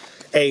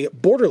 A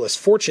borderless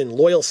Fortune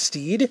Loyal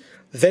Steed.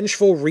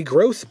 Vengeful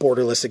Regrowth,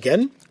 borderless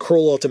again.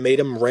 Cruel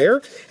Ultimatum,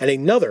 rare. And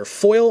another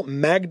foil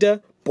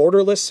Magda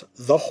borderless,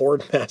 the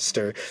Horde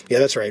Master. Yeah,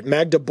 that's right.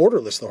 Magda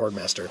borderless, the Horde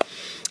Master.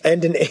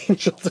 And an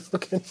Angel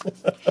token.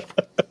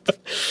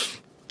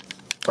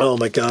 Oh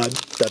my god,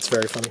 that's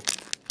very funny.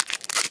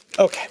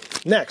 Okay,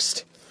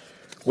 next,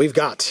 we've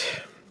got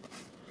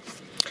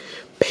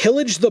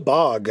Pillage the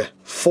Bog,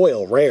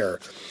 foil rare.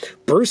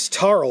 Bruce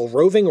Tarl,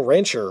 Roving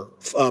Rancher,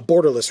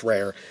 borderless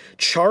rare.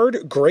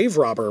 Charred Grave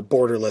Robber,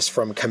 borderless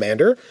from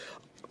Commander.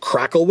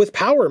 Crackle with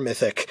Power,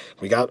 mythic.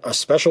 We got a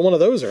special one of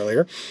those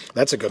earlier.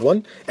 That's a good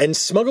one. And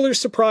Smuggler's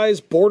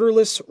Surprise,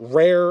 borderless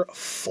rare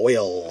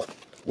foil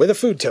with a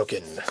food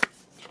token.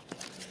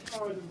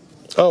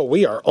 Oh,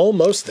 we are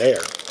almost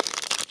there.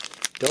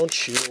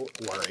 Don't you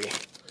worry.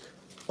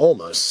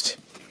 Almost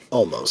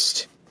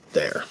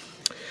there.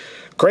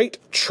 Great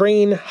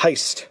Train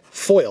Heist,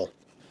 foil.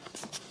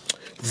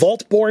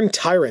 Vaultborn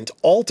Tyrant,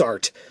 alt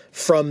art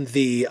from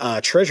the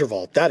Treasure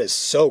Vault. That is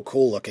so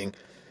cool looking.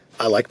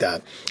 I like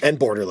that. And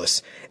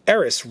borderless.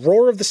 Eris,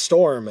 Roar of the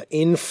Storm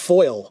in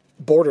foil,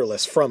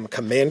 borderless from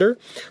Commander.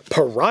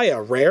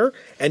 Pariah, rare.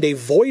 And a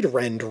Void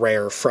Rend,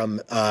 rare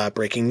from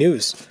Breaking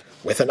News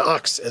with an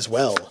Ox as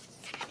well.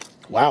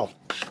 Wow.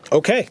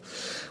 Okay.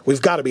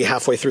 We've got to be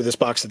halfway through this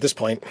box at this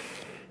point.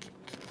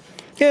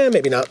 Yeah,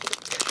 maybe not.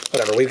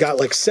 Whatever. We've got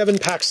like 7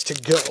 packs to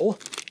go.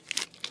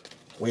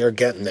 We are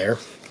getting there,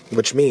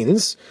 which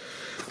means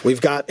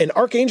we've got an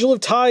Archangel of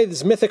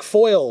Tithes, mythic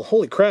foil.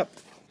 Holy crap.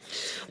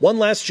 One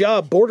Last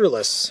Job,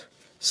 borderless.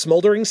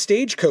 Smoldering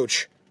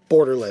Stagecoach,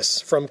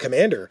 borderless from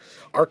Commander.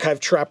 Archive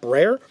Trap,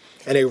 rare.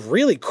 And a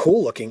really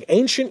cool looking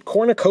Ancient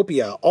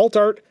Cornucopia, alt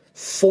art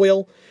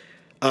foil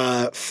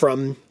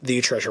from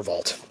the Treasure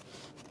Vault.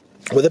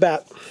 With a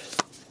bat.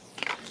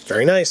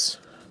 Very nice.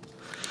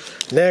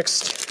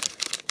 Next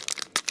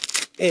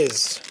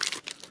is,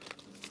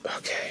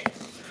 okay,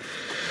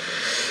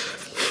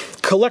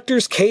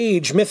 Collector's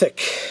Cage,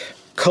 mythic.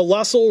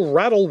 Colossal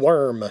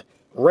Rattleworm,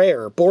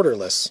 rare,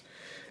 borderless.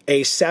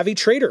 A Savvy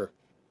Trader,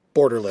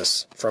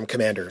 borderless from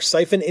Commander.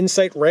 Siphon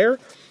Insight, rare.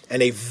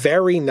 And a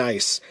very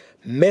nice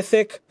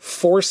mythic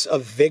Force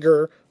of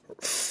Vigor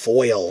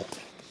foil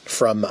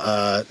from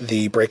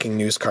the Breaking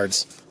News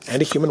cards.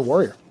 And a Human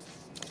Warrior.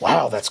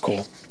 Wow, that's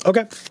cool.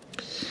 Okay.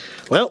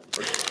 Well,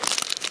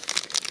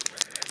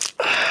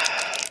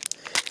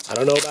 I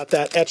don't know about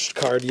that etched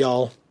card,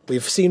 y'all.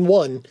 We've seen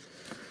one.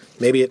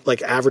 Maybe it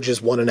like averages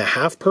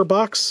 1.5 per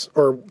box,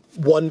 or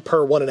 1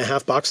 per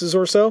 1.5 boxes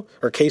or so,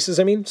 or cases,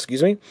 I mean,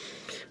 excuse me.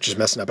 Just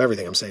messing up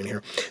everything I'm saying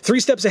here. 3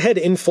 steps ahead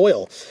in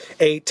foil.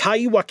 A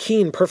Tai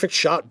Joaquin Perfect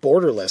Shot,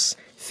 borderless.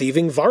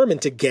 Thieving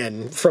Varmint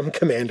again from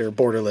Commander,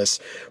 borderless.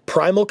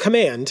 Primal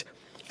Command,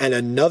 and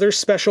another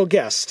special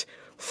guest,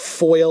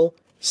 foil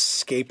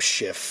Scape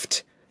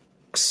Shift.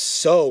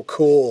 So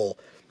cool.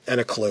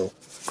 And a clue.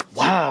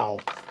 Wow.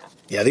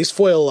 Yeah, these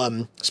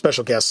foil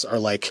special guests are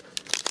like,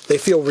 they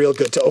feel real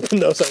good to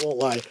open those, I won't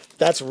lie.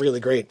 That's really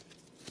great.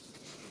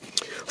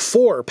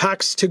 4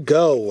 packs to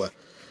go.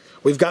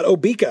 We've got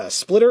Obika,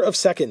 Splitter of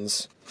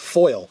Seconds,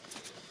 foil.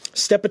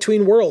 Step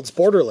Between Worlds,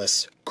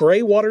 borderless.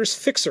 Grey Waters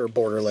Fixer,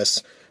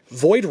 borderless.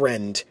 Void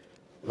Rend,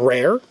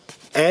 rare.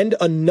 And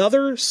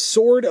another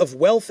Sword of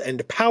Wealth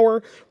and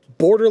Power,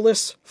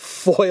 borderless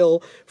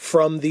foil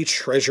from the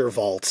Treasure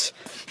Vault.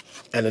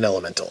 And an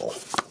Elemental.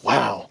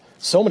 Wow,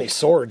 so many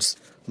swords.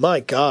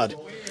 My god.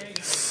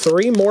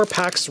 3 more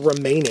packs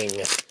remaining.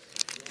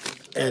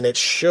 And it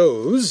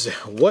shows,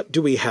 what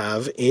do we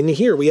have in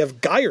here? We have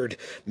Gyred,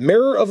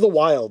 Mirror of the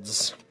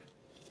Wilds,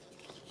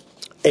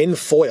 in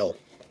foil.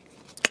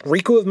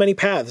 Riku of Many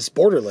Paths,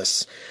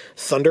 borderless.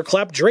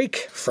 Thunderclap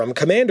Drake from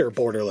Commander,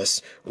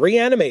 borderless.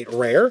 Reanimate,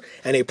 rare.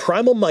 And a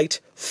Primal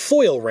Might,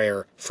 foil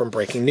rare from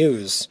Breaking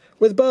News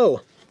with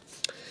bow.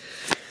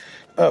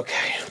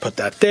 Okay, put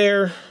that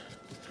there.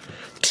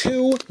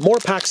 2 more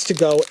packs to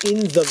go in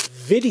the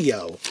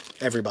video,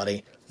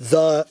 everybody.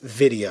 The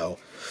video.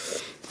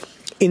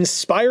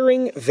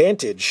 Inspiring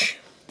Vantage.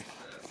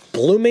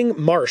 Blooming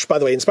Marsh. By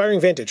the way, Inspiring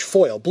Vantage,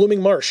 foil.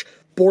 Blooming Marsh,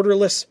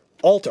 borderless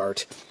alt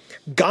art.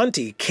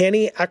 Gonti,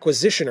 Canny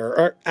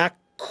Acquisitioner. I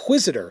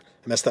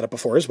messed that up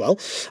before as well.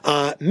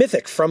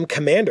 Mythic from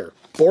Commander,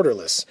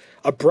 borderless.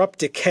 Abrupt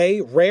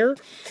Decay, rare.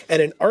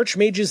 And an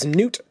Archmage's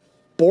Newt,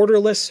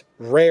 borderless,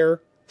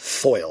 rare,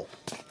 foil.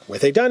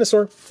 With a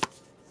dinosaur.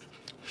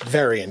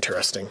 Very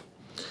interesting.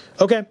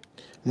 Okay,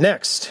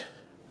 next.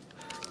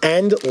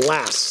 And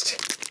last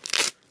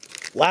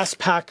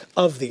pack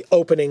of the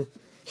opening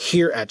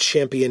here at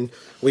Champion.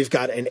 We've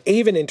got an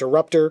Aven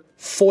Interrupter,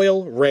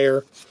 foil,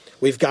 rare.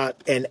 We've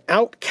got an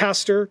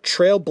Outcaster,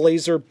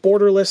 Trailblazer,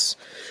 borderless.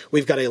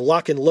 We've got a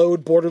Lock and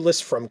Load,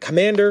 borderless from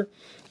Commander.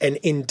 An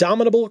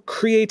Indomitable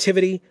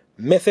Creativity,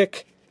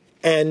 mythic.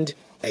 And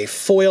a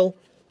foil,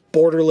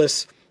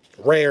 borderless,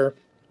 rare.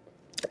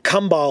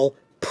 Kumbal,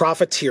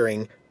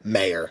 Profiteering,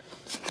 Mayor.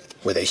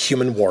 With a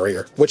Human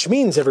Warrior. Which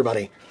means,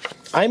 everybody,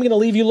 I'm going to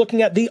leave you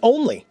looking at the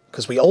only,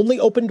 because we only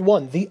opened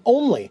one, the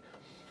only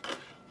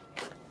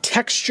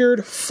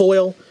textured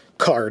foil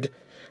card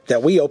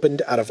that we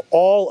opened out of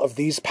all of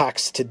these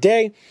packs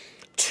today.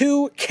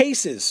 2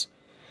 cases.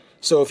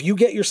 So if you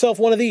get yourself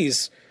one of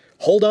these,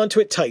 hold on to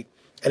it tight.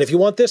 And if you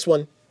want this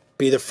one,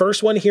 be the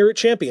first one here at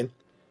Champion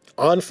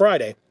on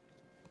Friday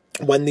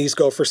when these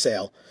go for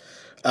sale.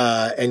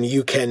 And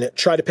you can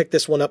try to pick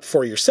this one up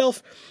for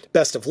yourself.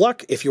 Best of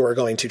luck if you are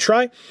going to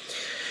try.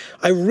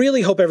 I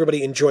really hope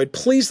everybody enjoyed.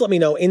 Please let me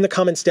know in the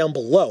comments down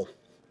below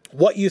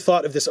what you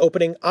thought of this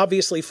opening.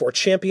 Obviously, for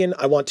Champion,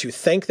 I want to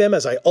thank them,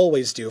 as I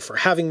always do, for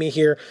having me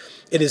here.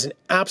 It is an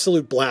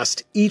absolute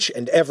blast each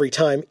and every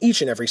time,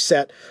 each and every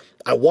set.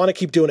 I want to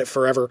keep doing it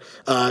forever.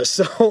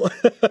 So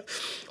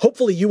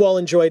hopefully you all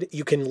enjoyed.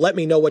 You can let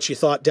me know what you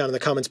thought down in the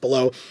comments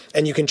below.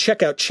 And you can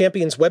check out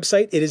Champion's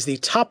website. It is the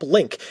top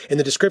link in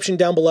the description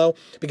down below.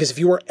 Because if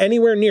you are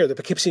anywhere near the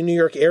Poughkeepsie, New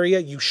York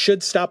area, you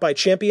should stop by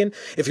Champion.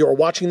 If you are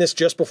watching this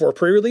just before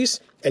pre-release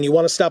and you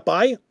want to stop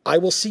by, I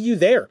will see you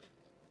there.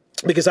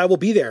 Because I will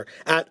be there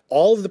at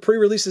all of the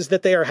pre-releases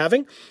that they are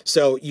having.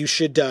 So you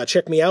should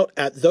check me out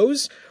at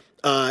those.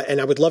 And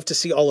I would love to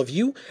see all of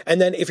you.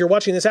 And then if you're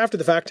watching this after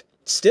the fact,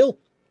 still,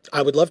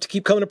 I would love to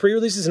keep coming to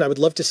pre-releases, and I would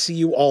love to see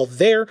you all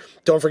there.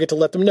 Don't forget to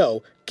let them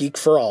know Geek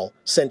for All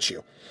sent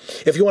you.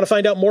 If you want to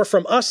find out more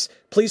from us,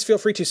 please feel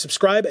free to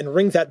subscribe and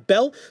ring that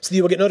bell so that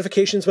you will get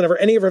notifications whenever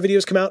any of our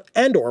videos come out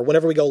and or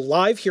whenever we go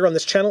live here on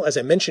this channel, as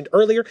I mentioned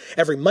earlier,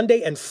 every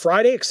Monday and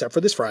Friday, except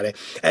for this Friday,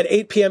 at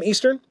 8 p.m.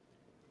 Eastern.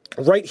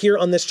 Right here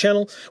on this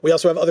channel. We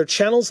also have other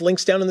channels,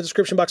 links down in the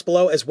description box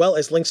below, as well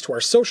as links to our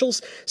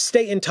socials.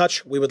 Stay in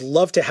touch. We would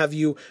love to have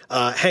you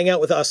hang out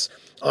with us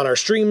on our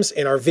streams,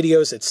 in our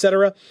videos,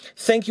 etc.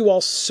 Thank you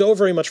all so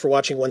very much for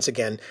watching once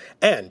again.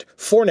 And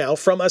for now,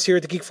 from us here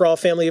at the Geek for All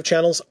family of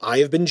channels, I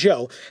have been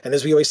Joe. And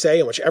as we always say,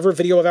 in whichever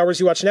video of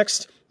ours you watch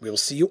next, we will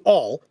see you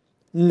all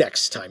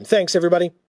next time. Thanks, everybody.